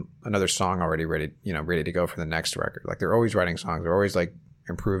another song already ready to go for the next record. Like, they're always writing songs. They're always like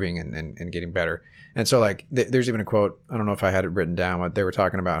improving and getting better. And so, like, there's even a quote, I don't know if I had it written down, but they were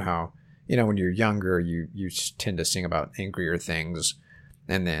talking about how, when you're younger, you tend to sing about angrier things,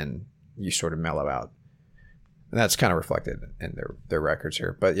 and then you sort of mellow out. And that's kind of reflected in their records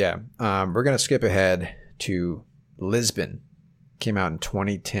here. But yeah, we're going to skip ahead to Lisbon, came out in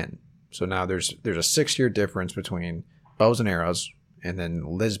 2010. So now there's a 6-year difference between Bows and Arrows and then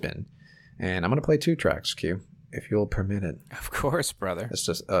Lisbon. And I'm going to play 2 tracks, Q, if you'll permit it. Of course, brother. It's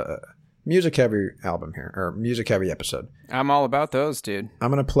just a music-heavy album here, or music-heavy episode. I'm all about those, dude.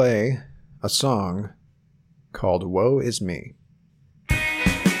 I'm going to play a song called Woe Is Me.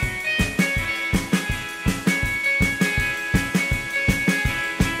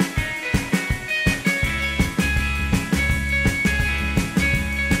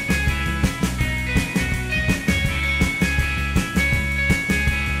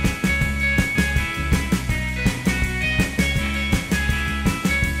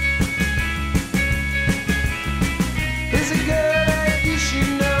 There's a girl that you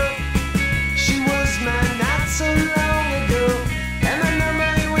should know. She was mine not so long ago. And I know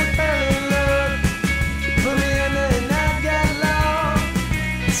my we fell in love. She put me under and I got lost.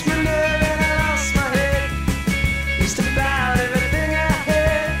 It's my nerve and I lost my head. Used to about everything I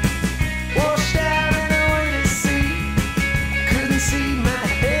had. Washed out in a way to see. Couldn't see my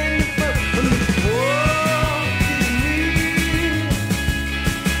head from the wall is me.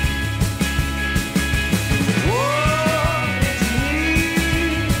 Wall is me.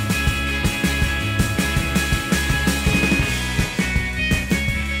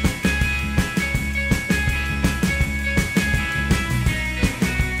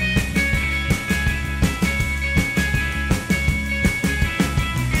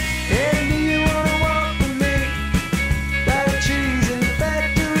 Hey, do you wanna walk with me by the trees and the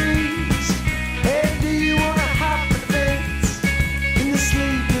factories? Hey, do you wanna hop the fence in the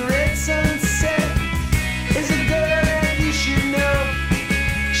sleepy red sunset? There's a girl that you should know.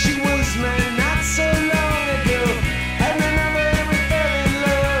 She was mine not so long ago. Had my number and we fell in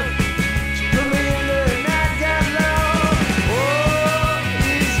love. She put me under and I got lost. Oh,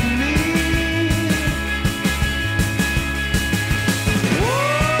 it's me.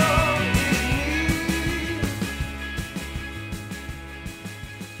 Oh, it's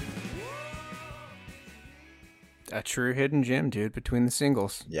me. A true hidden gem, dude, between the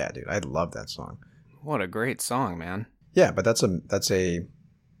singles. Yeah, dude, I love that song. What a great song, man. Yeah, but that's a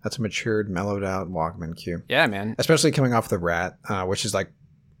matured, mellowed out Walkman Q. Yeah, man. Especially coming off the Rat, which is like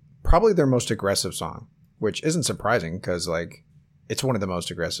probably their most aggressive song, which isn't surprising because like it's one of the most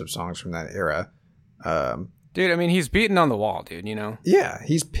aggressive songs from that era. Dude, I mean, he's beating on the wall, dude, you know? Yeah,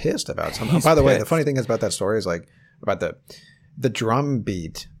 he's pissed about something. He's By the way, the pissed. funny thing is about that story is like about the drum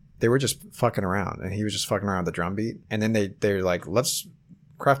beat. They were just fucking around, and he was just fucking around with the drum beat. And then they're like, let's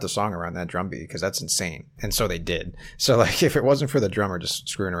craft a song around that drum beat because that's insane. And so they did. So like, if it wasn't for the drummer just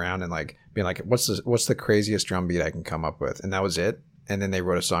screwing around and like being like, what's the craziest drum beat I can come up with, and that was it. And then they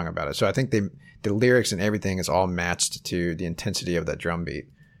wrote a song about it. So I think the lyrics and everything is all matched to the intensity of that drum beat,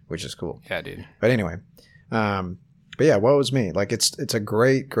 which is cool. Yeah, dude. But anyway, but yeah, Woe Is Me. Like it's a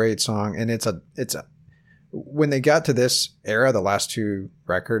great song, and it's a when they got to this era, the last 2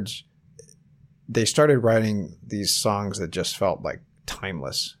 records, they started writing these songs that just felt like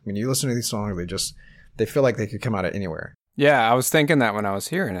timeless. When you listen to these songs, they feel like they could come out of anywhere. Yeah, I was thinking that when I was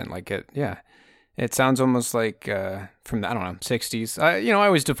hearing it. Like, it sounds almost like from the, I don't know, 60s. I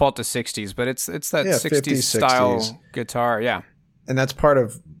always default to 60s, but it's that 60s style 60s. guitar. Yeah. And that's part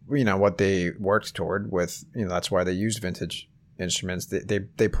of, what they worked toward with, that's why they used vintage instruments.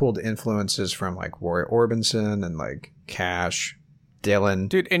 They pulled influences from like Roy Orbison and like Cash, Dylan.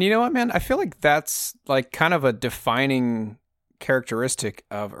 Dude, and you know what, man? I feel like that's like kind of a defining characteristic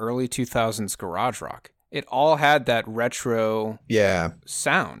of early 2000s garage rock. It all had that retro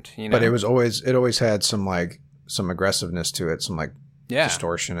sound, But it always had some aggressiveness to it, some like Yeah.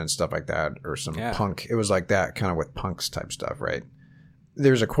 distortion and stuff like that, or some Yeah. punk. It was like that kind of with punks type stuff, right?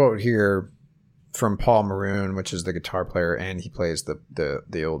 There's a quote here from Paul Maroon, which is the guitar player, and he plays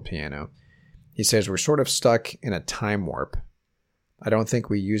the old piano. He says, "We're sort of stuck in a time warp. I don't think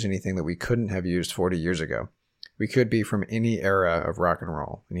we use anything that we couldn't have used 40 years ago. We could be from any era of rock and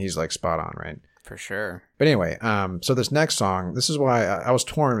roll." And he's like spot on, right? For sure. But anyway, so this next song, this is why I was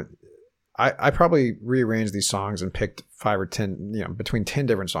torn. I probably rearranged these songs and picked 5 or 10, between 10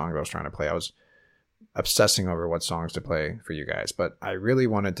 different songs I was trying to play. I was obsessing over what songs to play for you guys, but I really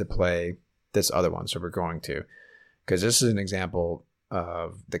wanted to play this other one. So we're going to, because this is an example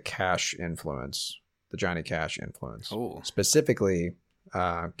of the Cash influence, the Johnny Cash influence. Ooh. Specifically,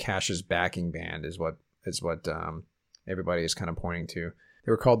 Cash's backing band is what everybody is kind of pointing to.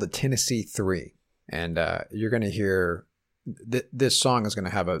 They were called the Tennessee Three, and you're going to hear this song is going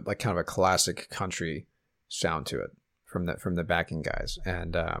to have a kind of a classic country sound to it from the backing guys,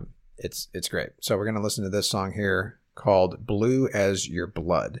 and it's great. So we're going to listen to this song here called "Blue as Your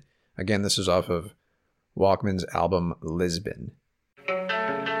Blood." Again, this is off of Walkman's album Lisbon.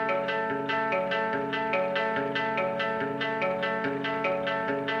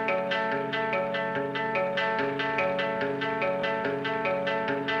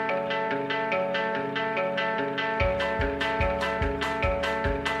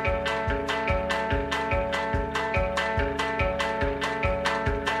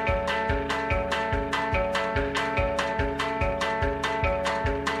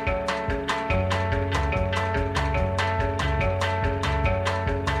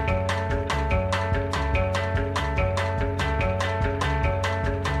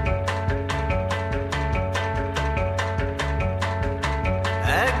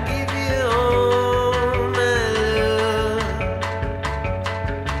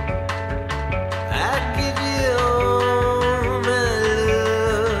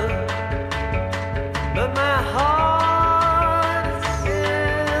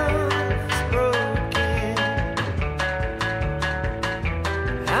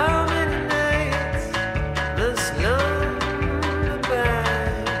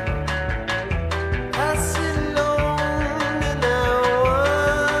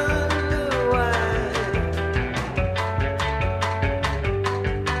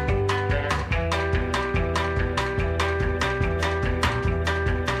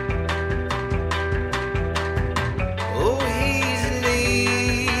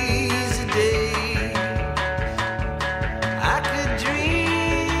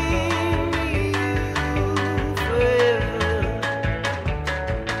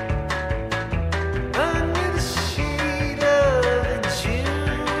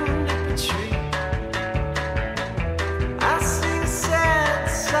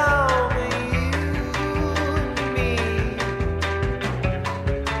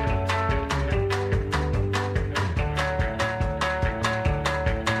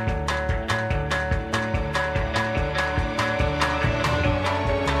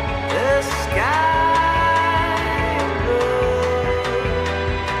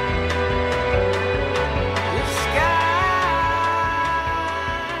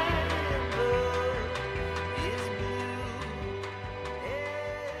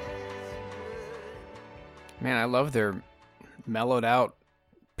 Man, I love their mellowed out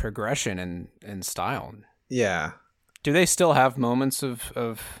progression and style. Yeah. Do they still have moments of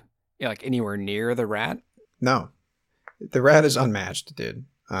yeah, like anywhere near the Rat? No. The Rat is unmatched, dude.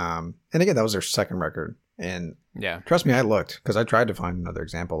 And again, that was their second record. And Yeah. trust me, I looked because I tried to find another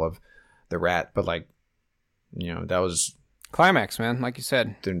example of the Rat, but like, you know, that was Climax, man, like you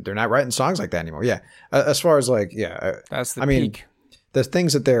said. they're not writing songs like that anymore. Yeah. As far as like, yeah. That's the I mean, peak. the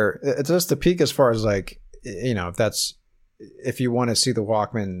things that they're, it's just the peak as far as like, you know, if you want to see the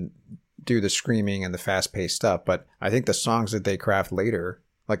Walkmen do the screaming and the fast paced stuff. But I think the songs that they craft later,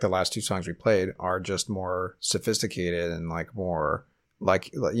 like the last two songs we played, are just more sophisticated and like more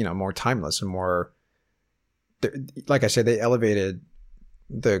like, you know, more timeless and more, like I said, they elevated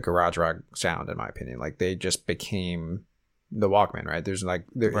the garage rock sound, in my opinion. Like they just became the Walkman, right? There's like,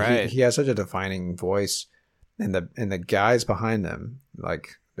 Right. he has such a defining voice, and the guys behind them, like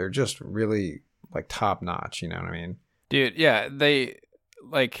they're just really like top notch. You know what I mean? Dude, yeah, they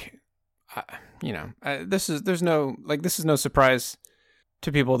like you know, this is no surprise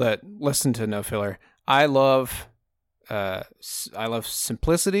to people that listen to No Filler. I love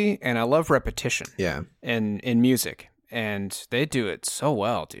simplicity and I love repetition. Yeah. in music, and they do it so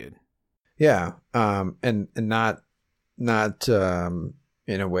well, dude. Yeah. And not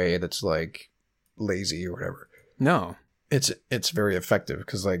in a way that's like lazy or whatever. No. It's very effective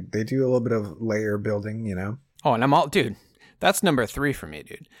because like they do a little bit of layer building, you know? Oh, and I'm all, dude, that's number 3 for me,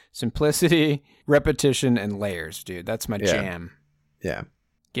 dude. Simplicity, repetition, and layers, dude. That's my Yeah. jam. Yeah.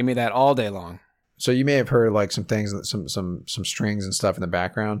 Give me that all day long. So you may have heard like some things, some strings and stuff in the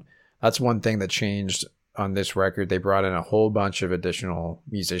background. That's one thing that changed on this record. They brought in a whole bunch of additional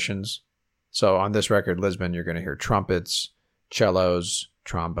musicians. So on this record, Lisbon, you're going to hear trumpets, cellos,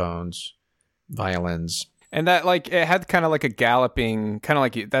 trombones, violins. And that, like, it had kind of like a galloping, kind of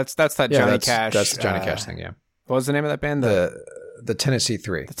like that's that Johnny Cash. That's the Johnny Cash thing. Yeah. What was the name of that band? The Tennessee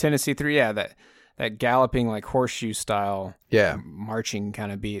Three. The Tennessee Three. Yeah, that galloping, like horseshoe style, Yeah. marching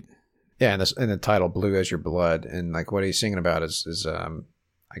kind of beat. Yeah, and the title "Blue as Your Blood," and like what he's singing about is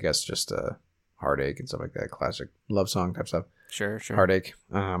I guess just heartache and stuff like that, classic love song type stuff. Sure. Heartache.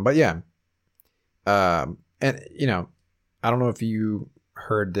 But yeah, and you know, I don't know if you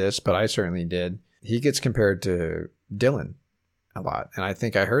heard this, but I certainly did. He gets compared to Dylan a lot, and I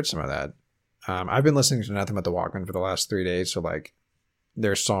think I heard some of that. I've been listening to nothing but the Walkman for the last 3 days, so like,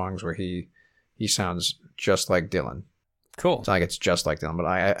 there's songs where he sounds just like Dylan. Cool. It's not like it's just like Dylan, but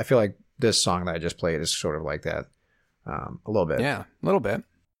I feel like this song that I just played is sort of like that. a little bit. Yeah, a little bit.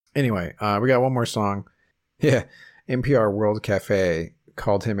 Anyway, we got one more song. Yeah, NPR World Cafe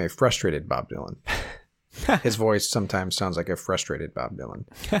called him a frustrated Bob Dylan. His voice sometimes sounds like a frustrated Bob Dylan,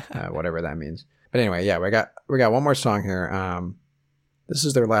 whatever that means. But anyway, yeah, we got one more song here. This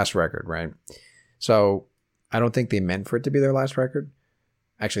is their last record, right? So I don't think they meant for it to be their last record.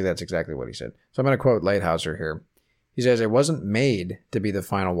 Actually, that's exactly what he said. So I'm going to quote Lighthouser here. He says, "It wasn't made to be the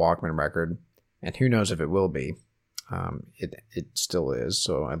final Walkman record, and who knows if it will be. It still is,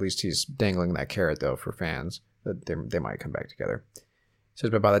 so at least he's dangling that carrot, though, for fans, that they might come back together." He says,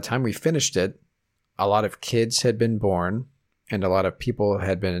 "But by the time we finished it, a lot of kids had been born, and a lot of people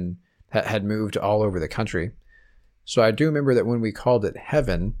had moved all over the country. So I do remember that when we called it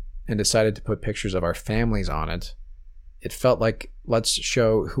Heaven and decided to put pictures of our families on it, it felt like, let's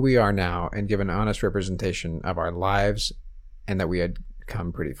show who we are now and give an honest representation of our lives and that we had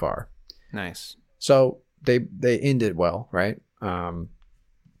come pretty far." Nice. So they ended well, right?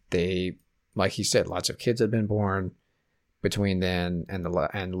 They, like he said, lots of kids had been born between then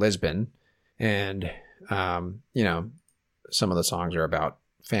and Lisbon. And, you know, some of the songs are about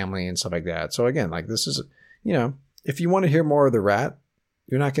family and stuff like that. So again, like this is, you know, if you want to hear more of the Rat,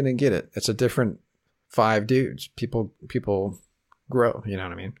 you're not going to get it. It's a different 5 dudes. People grow, you know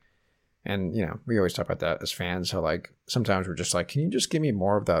what I mean? And, you know, we always talk about that as fans. So like, sometimes we're just like, can you just give me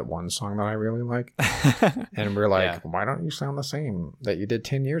more of that one song that I really like? And we're like, why don't you sound the same that you did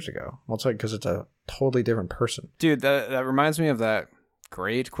 10 years ago? Well, it's like, because it's a totally different person. Dude, that reminds me of that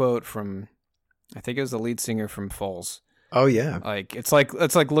great quote from, I think it was the lead singer from Foals. Oh yeah. Like it's like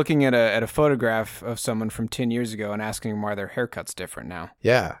looking at a photograph of someone from 10 years ago and asking them why their haircut's different now.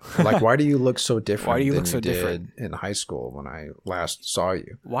 Yeah. Like, why do you look so different? Why do you than look so different in high school when I last saw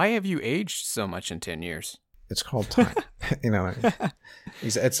you? Why have you aged so much in 10 years? It's called time. You know,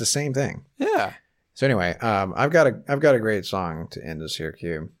 it's the same thing. Yeah. So anyway, I've got a great song to end this here,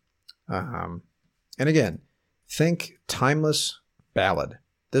 Q. And again, think timeless ballad.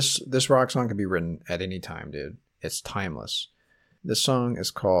 This rock song can be written at any time, dude. It's timeless. This song is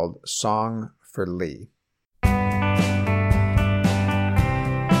called Song for Lee.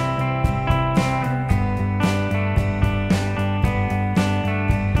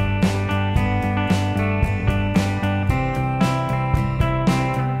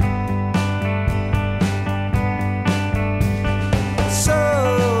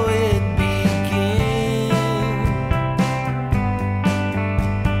 So it began.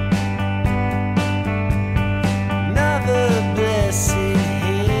 Another blessed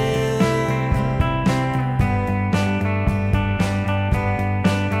hymn.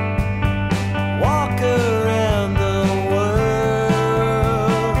 Walk around the world,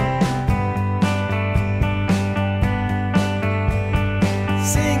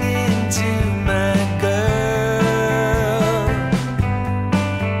 singing to my girl.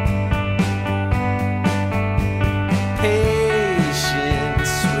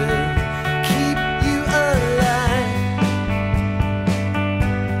 Patience will keep you alive.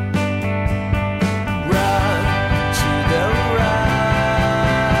 Rock to the rock,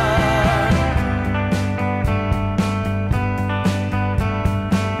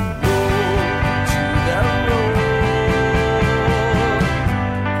 roll to the roll.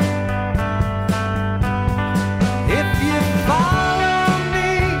 If you follow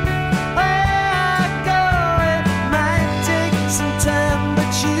me where I go, it might take some time,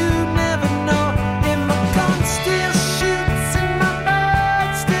 but you never know. If my gun still shoots and my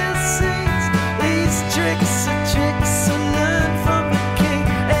bird still sings, these tricks are tricks I learned from the king.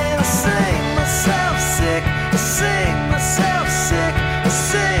 And I sing myself sick, I sing myself sick, I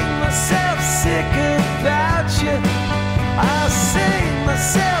sing myself sick about you. I sing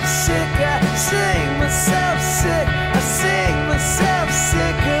myself sick, I sing myself sick, I sing myself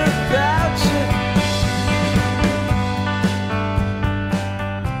sick about you.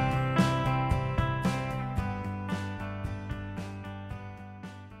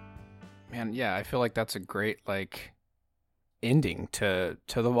 Man, yeah, I feel like that's a great like ending to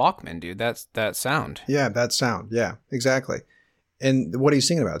the Walkmen, dude. That's that sound. Yeah, that sound. Yeah, exactly. And what he's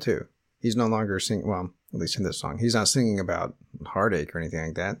singing about too. He's no longer singing, well, at least in this song, he's not singing about heartache or anything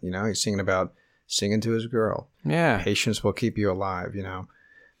like that. You know, he's singing about singing to his girl. Yeah. Patience will keep you alive, you know.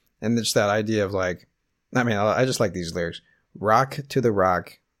 And it's that idea of like, I mean, I just like these lyrics. Rock to the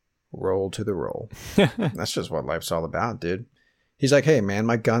rock, roll to the roll. That's just what life's all about, dude. He's like, hey, man,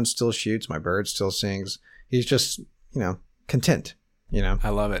 my gun still shoots. My bird still sings. He's just, you know, content, you know. I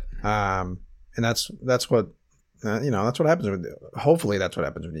love it. And that's what, you know, that's what happens with, hopefully that's what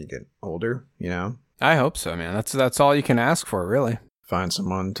happens when you get older, you know. I hope so, man. That's all you can ask for, really. Find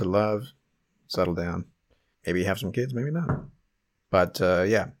someone to love, settle down. maybe have some kids, maybe not. But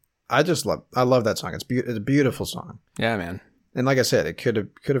yeah, I love that song. It's a beautiful song. Yeah, man. And like I said, it could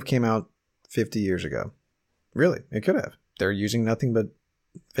have came out 50 years ago. Really, it could have. They're using nothing but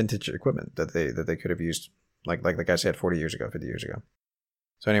vintage equipment that they could have used, like the guy said, 40 years ago, 50 years ago.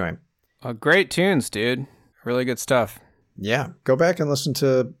 So anyway, Great tunes, dude. Really good stuff. yeah, go back and listen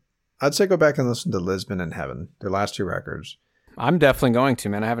to. I'd say go back and listen to Lisbon and Heaven, their last 2 records. I'm definitely going to,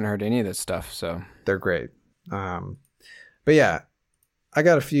 man. I haven't heard any of this stuff, so They're great. But yeah, I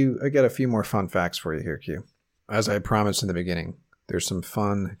got a few more fun facts for you here, Q. As I promised in the beginning, there's some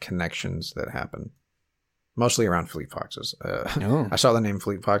fun connections that happen, mostly around Fleet Foxes. I saw the name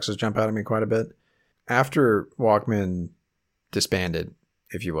Fleet Foxes jump out at me quite a bit. After Walkmen disbanded,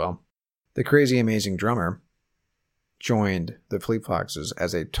 if you will, the crazy amazing drummer joined the Fleet Foxes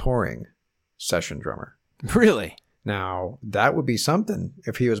as a touring session drummer. Really? Now, that would be something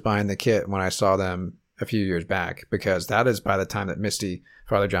if he was buying the kit when I saw them a few years back, because that is by the time that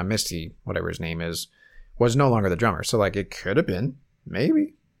Father John Misty, whatever his name is, was no longer the drummer. So, like, it could have been,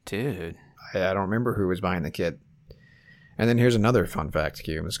 maybe. Dude. I don't remember who was buying the kit. And then here's another fun fact,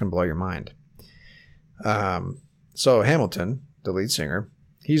 Q. It's going to blow your mind. So Hamilton, the lead singer,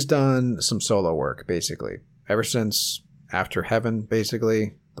 he's done some solo work, basically. Ever since After Heaven,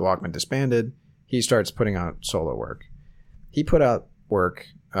 basically, the Walkmen disbanded, he starts putting out solo work. He put out work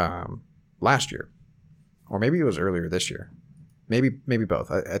last year. Or maybe it was earlier this year. Maybe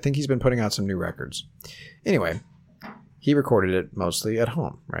both. I think he's been putting out some new records. Anyway, he recorded it mostly at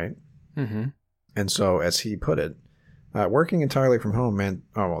home, right? Mm-hmm. And so, as he put it, working entirely from home meant...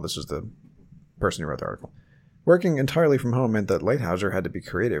 Oh, well, this is the person who wrote the article. Working entirely from home meant that Lighthouser had to be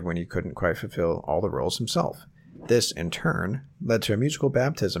creative when he couldn't quite fulfill all the roles himself. This, in turn, led to a musical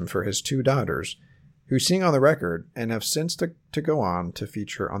baptism for his 2 daughters, who sing on the record and have since to go on to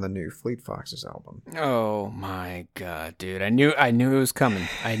feature on the new Fleet Foxes album. Oh my god, dude! I knew it was coming.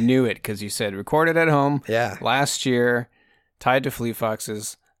 I knew it because you said recorded at home. Yeah. Last year, tied to Fleet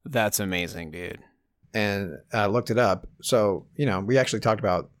Foxes. That's amazing, dude. And I looked it up. So, we actually talked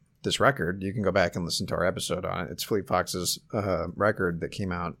about this record. You can go back and listen to our episode on it. It's Fleet Foxes' record that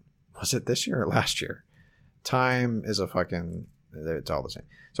came out. Was it this year or last year? Time is it's all the same.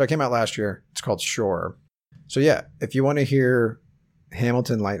 So it came out last year. It's called Shore. So yeah, if you want to hear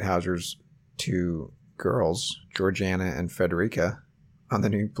Hamilton Lighthouser's 2 girls, Georgiana and Frederica, on the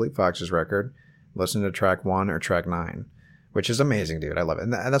new Fleet Foxes record, listen to track 1 or track 9, which is amazing, dude. I love it.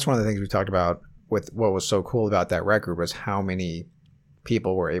 And that's one of the things we talked about with what was so cool about that record was how many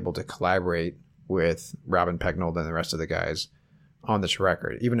people were able to collaborate with Robin Pecknold and the rest of the guys on this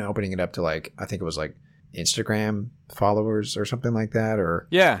record, even opening it up to I think it was Instagram followers or something like that, or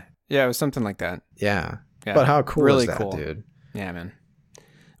yeah, it was something like that. Yeah. But how cool really is that, cool, dude? Yeah, man.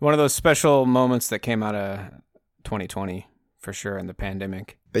 One of those special moments that came out of 2020 for sure in the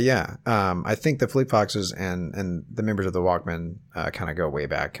pandemic. But yeah, I think the Fleet Foxes and the members of the Walkmen kind of go way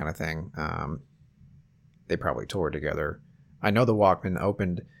back, kind of thing. They probably toured together. I know the Walkmen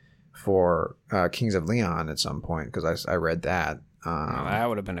opened for Kings of Leon at some point because I read that. That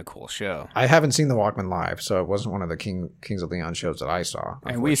would have been a cool show. I haven't seen the Walkmen live, so it wasn't one of the Kings of Leon shows that I saw.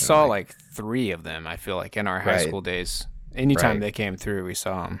 And we saw 3 of them, I feel like, in our high school days. Anytime they came through, we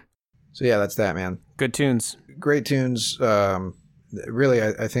saw them. So yeah, that's that, man. Good tunes. Great tunes. Really,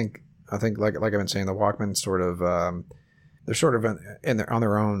 I think like I've been saying, the Walkmen sort of they're sort of in their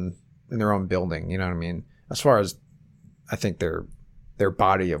own building. You know what I mean? As far as I think their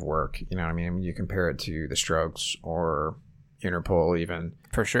body of work. You know what I mean? You compare it to the Strokes or Interpol, even.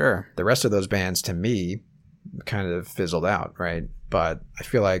 For sure. The rest of those bands, to me, kind of fizzled out, right? But I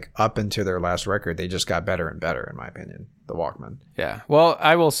feel like up until their last record, they just got better and better, in my opinion, the Walkmen. Yeah. Well,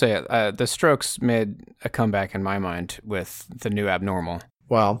 I will say it. The Strokes made a comeback in my mind with the new Abnormal.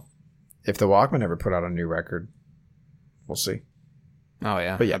 Well, if the Walkmen ever put out a new record, we'll see. Oh,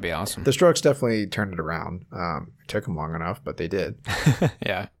 yeah. But yeah, that'd be awesome. The Strokes definitely turned it around. It took them long enough, but they did.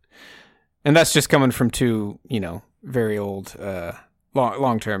 Yeah. And that's just coming from 2, very old,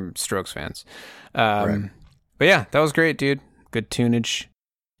 long-term Strokes fans. Right. But yeah, that was great, dude. Good tunage.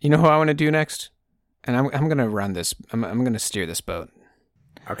 You know who I want to do next? And I'm going to run this. I'm going to steer this boat.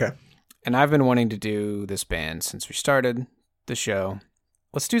 Okay. And I've been wanting to do this band since we started the show.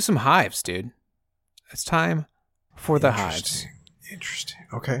 Let's do some Hives, dude. It's time for the Hives. Interesting.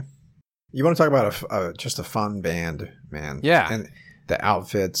 Okay. You want to talk about just a fun band, man? Yeah. And the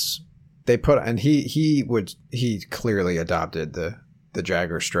outfits they put, and he clearly adopted the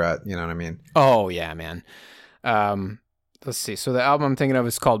Jagger strut. You know what I mean? Oh yeah, man. Let's see. So the album I'm thinking of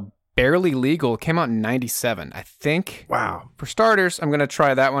is called Barely Legal. It came out in '97, I think. Wow. For starters, I'm gonna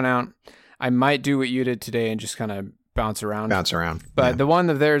try that one out. I might do what you did today and just kind of bounce around. But yeah. the one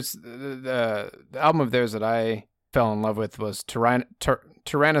of theirs, the album of theirs that I fell in love with was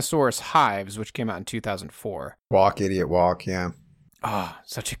Tyrannosaurus Hives, which came out in 2004. Walk, Idiot, Walk, yeah. Oh,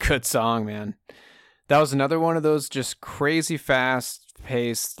 such a good song, man. That was another one of those just crazy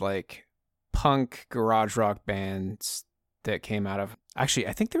fast-paced, like, punk garage rock bands that came out of... Actually,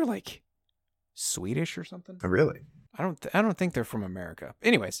 I think they're, like, Swedish or something. Oh, really? I don't think they're from America.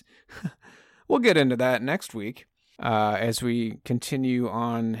 Anyways, we'll get into that next week as we continue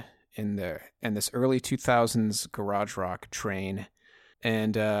on in this early 2000s garage rock train.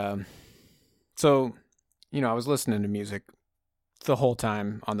 And so, I was listening to music the whole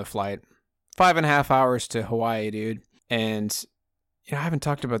time on the flight. 5.5 hours to Hawaii, dude. And, I haven't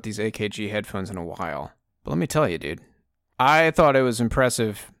talked about these AKG headphones in a while. But let me tell you, dude, I thought it was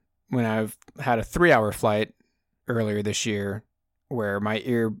impressive when I've had a 3-hour flight earlier this year where my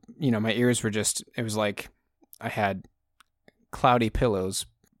ears were just, it was like I had cloudy pillows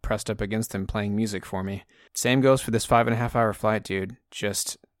pressed up against them playing music for me. Same goes for this 5.5 hour flight, dude.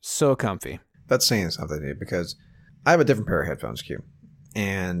 Just so comfy. That's saying something, dude, because I have a different pair of headphones, Q.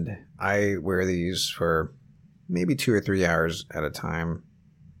 And I wear these for maybe 2 or 3 hours at a time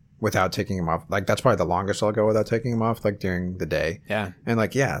without taking them off. Like, that's probably the longest I'll go without taking them off, like, during the day. Yeah. And,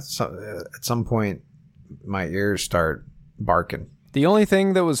 like, so, at some point, my ears start barking. The only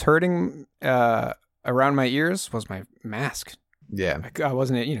thing that was hurting around my ears was my mask. Yeah. I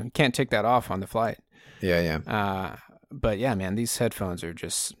wasn't, you can't take that off on the flight. Yeah. But yeah, man, these headphones are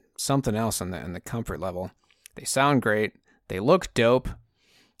just something else on the comfort level. They sound great. They look dope.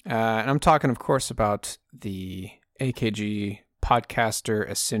 And I'm talking, of course, about the AKG Podcaster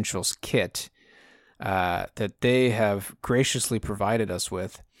Essentials kit that they have graciously provided us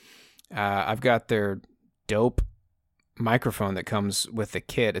with. I've got their dope microphone that comes with the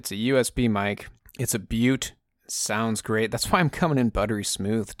kit. It's a USB mic. It's a beaut. Sounds great. That's why I'm coming in buttery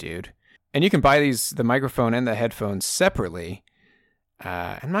smooth, dude. And you can buy the microphone and the headphones separately.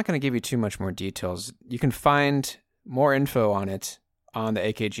 I'm not going to give you too much more details. You can find more info on it on the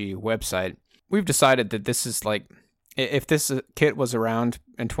AKG website. We've decided that this is like, if this kit was around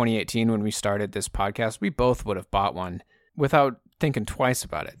in 2018 when we started this podcast, we both would have bought one without thinking twice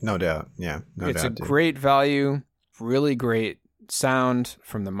about it. No doubt. Yeah. It's a great value, really great sound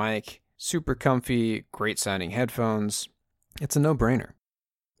from the mic, super comfy, great sounding headphones. It's a no-brainer.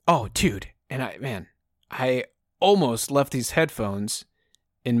 Oh, dude. And I almost left these headphones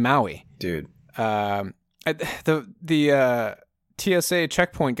in Maui. Dude. The TSA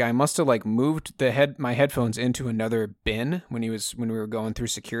checkpoint guy must have like moved my headphones into another bin when we were going through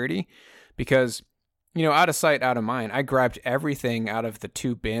security, because out of sight, out of mind. I grabbed everything out of the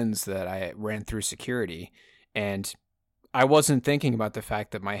 2 bins that I ran through security, and I wasn't thinking about the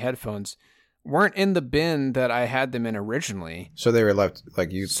fact that my headphones weren't in the bin that I had them in originally. So they were left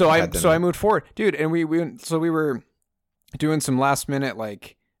like you. So I moved forward, dude, and we were doing some last minute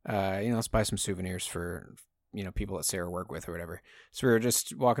like let's buy some souvenirs for people that Sarah work with or whatever. So we were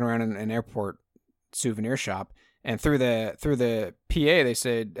just walking around in an airport souvenir shop, and through the PA they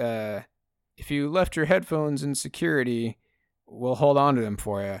said, if you left your headphones in security, we'll hold on to them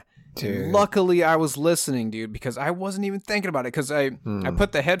for you. Dude. Luckily, I was listening, dude, because I wasn't even thinking about it, because I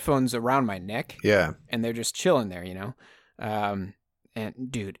put the headphones around my neck. Yeah. And they're just chilling there, And,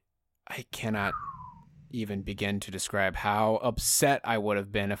 dude, I cannot even begin to describe how upset I would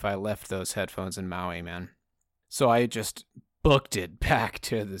have been if I left those headphones in Maui, man. So I just booked it back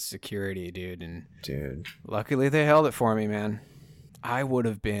to the security, dude. And luckily they held it for me, man. I would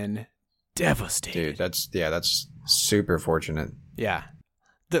have been devastated. Dude, that's super fortunate. Yeah.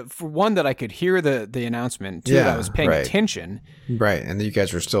 For one, that I could hear the announcement. Two, that I was paying attention. Right, and you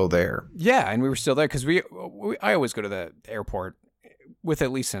guys were still there. Yeah, and we were still there because I always go to the airport with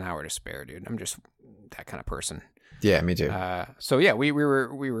at least an hour to spare, dude. I'm just that kind of person. Yeah, me too. So yeah, we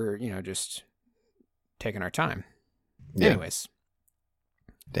were just taking our time. Yeah. Anyways,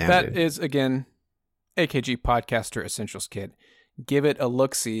 damn, that is again AKG Podcaster Essentials Kit. Give it a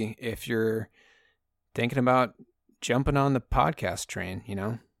look-see if you're thinking about jumping on the podcast train.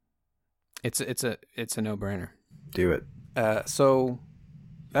 It's a no-brainer. Do it. So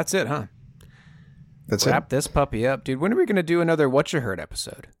that's it, huh? That's Wrap this puppy up, dude. When are we going to do another What You Heard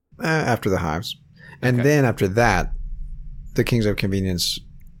episode? After the Hives. And then after that, the Kings of Convenience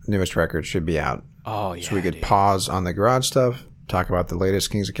newest record should be out. Oh, yeah. So we could pause on the garage stuff, talk about the latest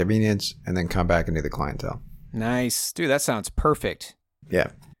Kings of Convenience, and then come back and do the clientele. Nice. Dude, that sounds perfect.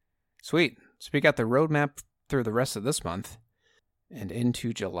 Yeah. Sweet. So we got the roadmap through the rest of this month and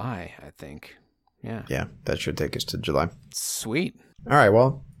into July, I think. Yeah. Yeah, that should take us to July. Sweet. All right,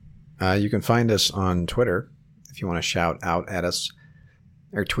 well, You can find us on Twitter if you want to shout out at us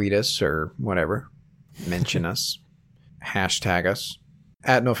or tweet us or whatever. Mention us. Hashtag us.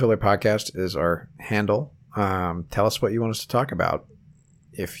 At No Filler Podcast is our handle. Tell us what you want us to talk about.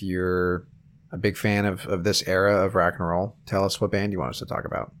 If you're a big fan of this era of rock and roll, tell us what band you want us to talk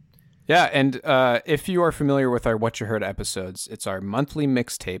about. Yeah, and if you are familiar with our What You Heard episodes, it's our monthly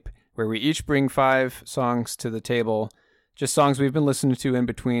mixtape where we each bring 5 songs to the table, just songs we've been listening to in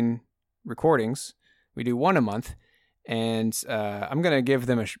between recordings. We do one a month, and I'm going to give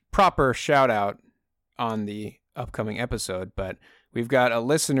them a proper shout-out on the upcoming episode, but we've got a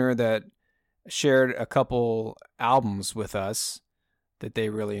listener that shared a couple albums with us that they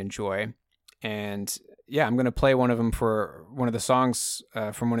really enjoy, and yeah, I'm going to play one of them for one of the songs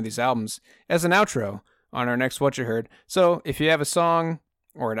from one of these albums as an outro on our next What You Heard. So if you have a song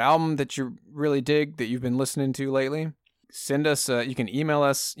or an album that you really dig that you've been listening to lately, send us, you can email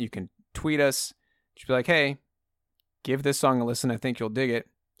us, you can tweet us, just be like, hey, give this song a listen, I think you'll dig it.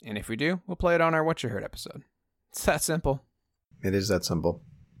 And if we do, we'll play it on our What You Heard episode. It's that simple. It is that simple.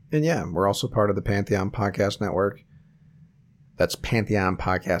 And yeah, we're also part of the Pantheon Podcast Network. That's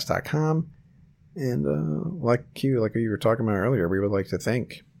pantheonpodcast.com. And like you were talking about earlier, we would like to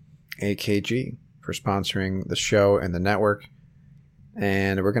thank AKG for sponsoring the show and the network.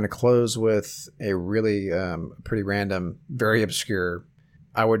 And we're going to close with a really pretty random, very obscure.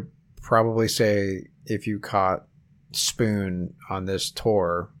 I would probably say if you caught Spoon on this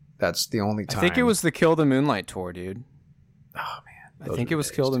tour, that's the only time. I think it was the Kill the Moonlight tour, dude. Oh, man. I think it was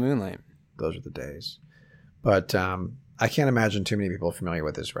Kill the Moonlight. Those are the days. But I can't imagine too many people familiar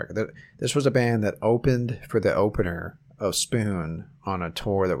with this record. This was a band that opened for the opener of Spoon on a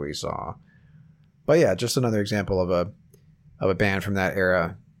tour that we saw. But yeah, just another example of a band from that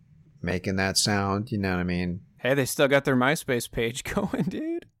era making that sound. You know what I mean? Hey, they still got their MySpace page going,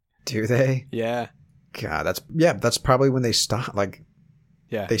 dude. Do they? Yeah. God, that's probably when they stopped. Like,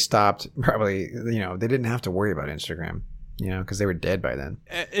 yeah, they stopped. Probably, they didn't have to worry about Instagram. Because they were dead by then.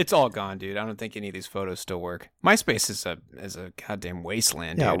 It's all gone, dude. I don't think any of these photos still work. MySpace is a goddamn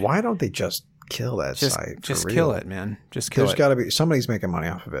wasteland, yeah, dude. Why don't they just kill that site? Just kill it, man. Just kill it. There's got to be somebody's making money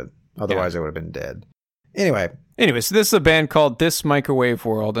off of it. Otherwise, it would have been dead. Anyway, so this is a band called This Microwave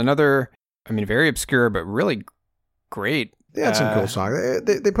World. Another, very obscure but really great. They had some cool songs.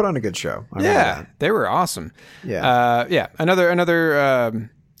 They put on a good show. They were awesome. Yeah. Another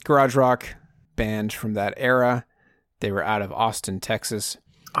garage rock band from that era. They were out of Austin, Texas.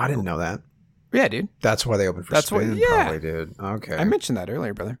 I didn't know that. Yeah, dude. That's why they opened for Spoon, probably, dude. Okay. I mentioned that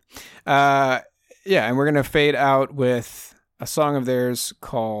earlier, brother. And we're going to fade out with a song of theirs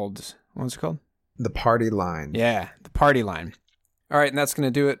called, what was it called? The Party Line. Yeah, The Party Line. All right, and that's going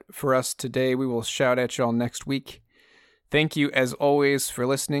to do it for us today. We will shout at y'all next week. Thank you, as always, for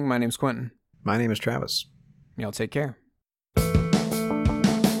listening. My name's Quentin. My name is Travis. Y'all take care.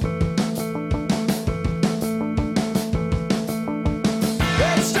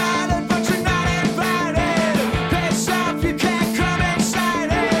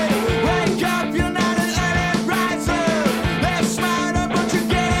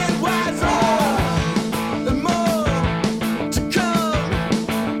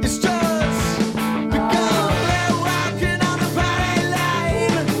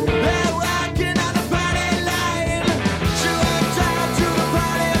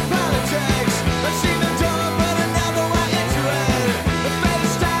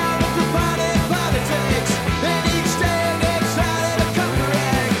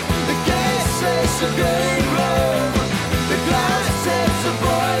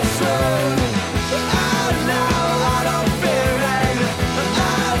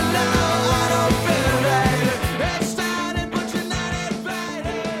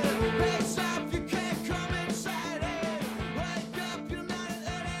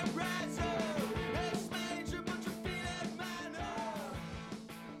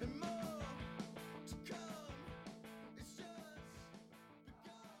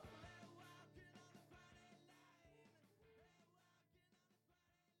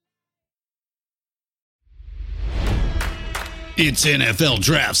 It's NFL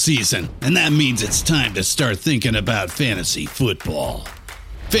draft season, and that means it's time to start thinking about fantasy football.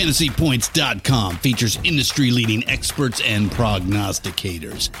 FantasyPoints.com features industry-leading experts and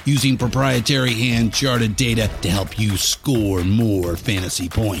prognosticators using proprietary hand-charted data to help you score more fantasy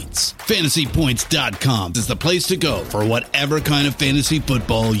points. FantasyPoints.com is the place to go for whatever kind of fantasy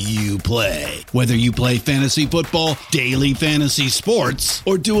football you play. Whether you play fantasy football, daily fantasy sports,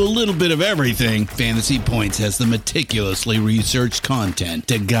 or do a little bit of everything, Fantasy Points has the meticulously researched content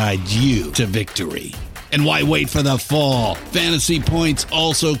to guide you to victory. And why wait for the fall? Fantasy Points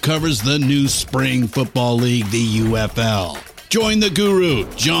also covers the new spring football league, the UFL. Join the guru,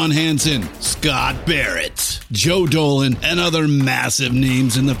 John Hansen, Scott Barrett, Joe Dolan, and other massive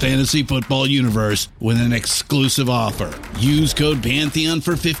names in the fantasy football universe with an exclusive offer. Use code Pantheon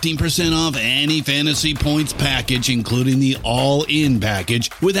for 15% off any Fantasy Points package, including the all-in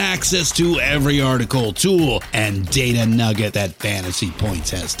package, with access to every article, tool, and data nugget that Fantasy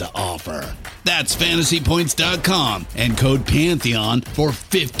Points has to offer. That's fantasypoints.com and code Pantheon for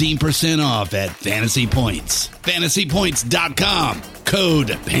 15% off at Fantasy Points. Fantasypoints.com,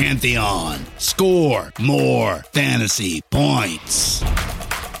 code Pantheon. Score more fantasy points.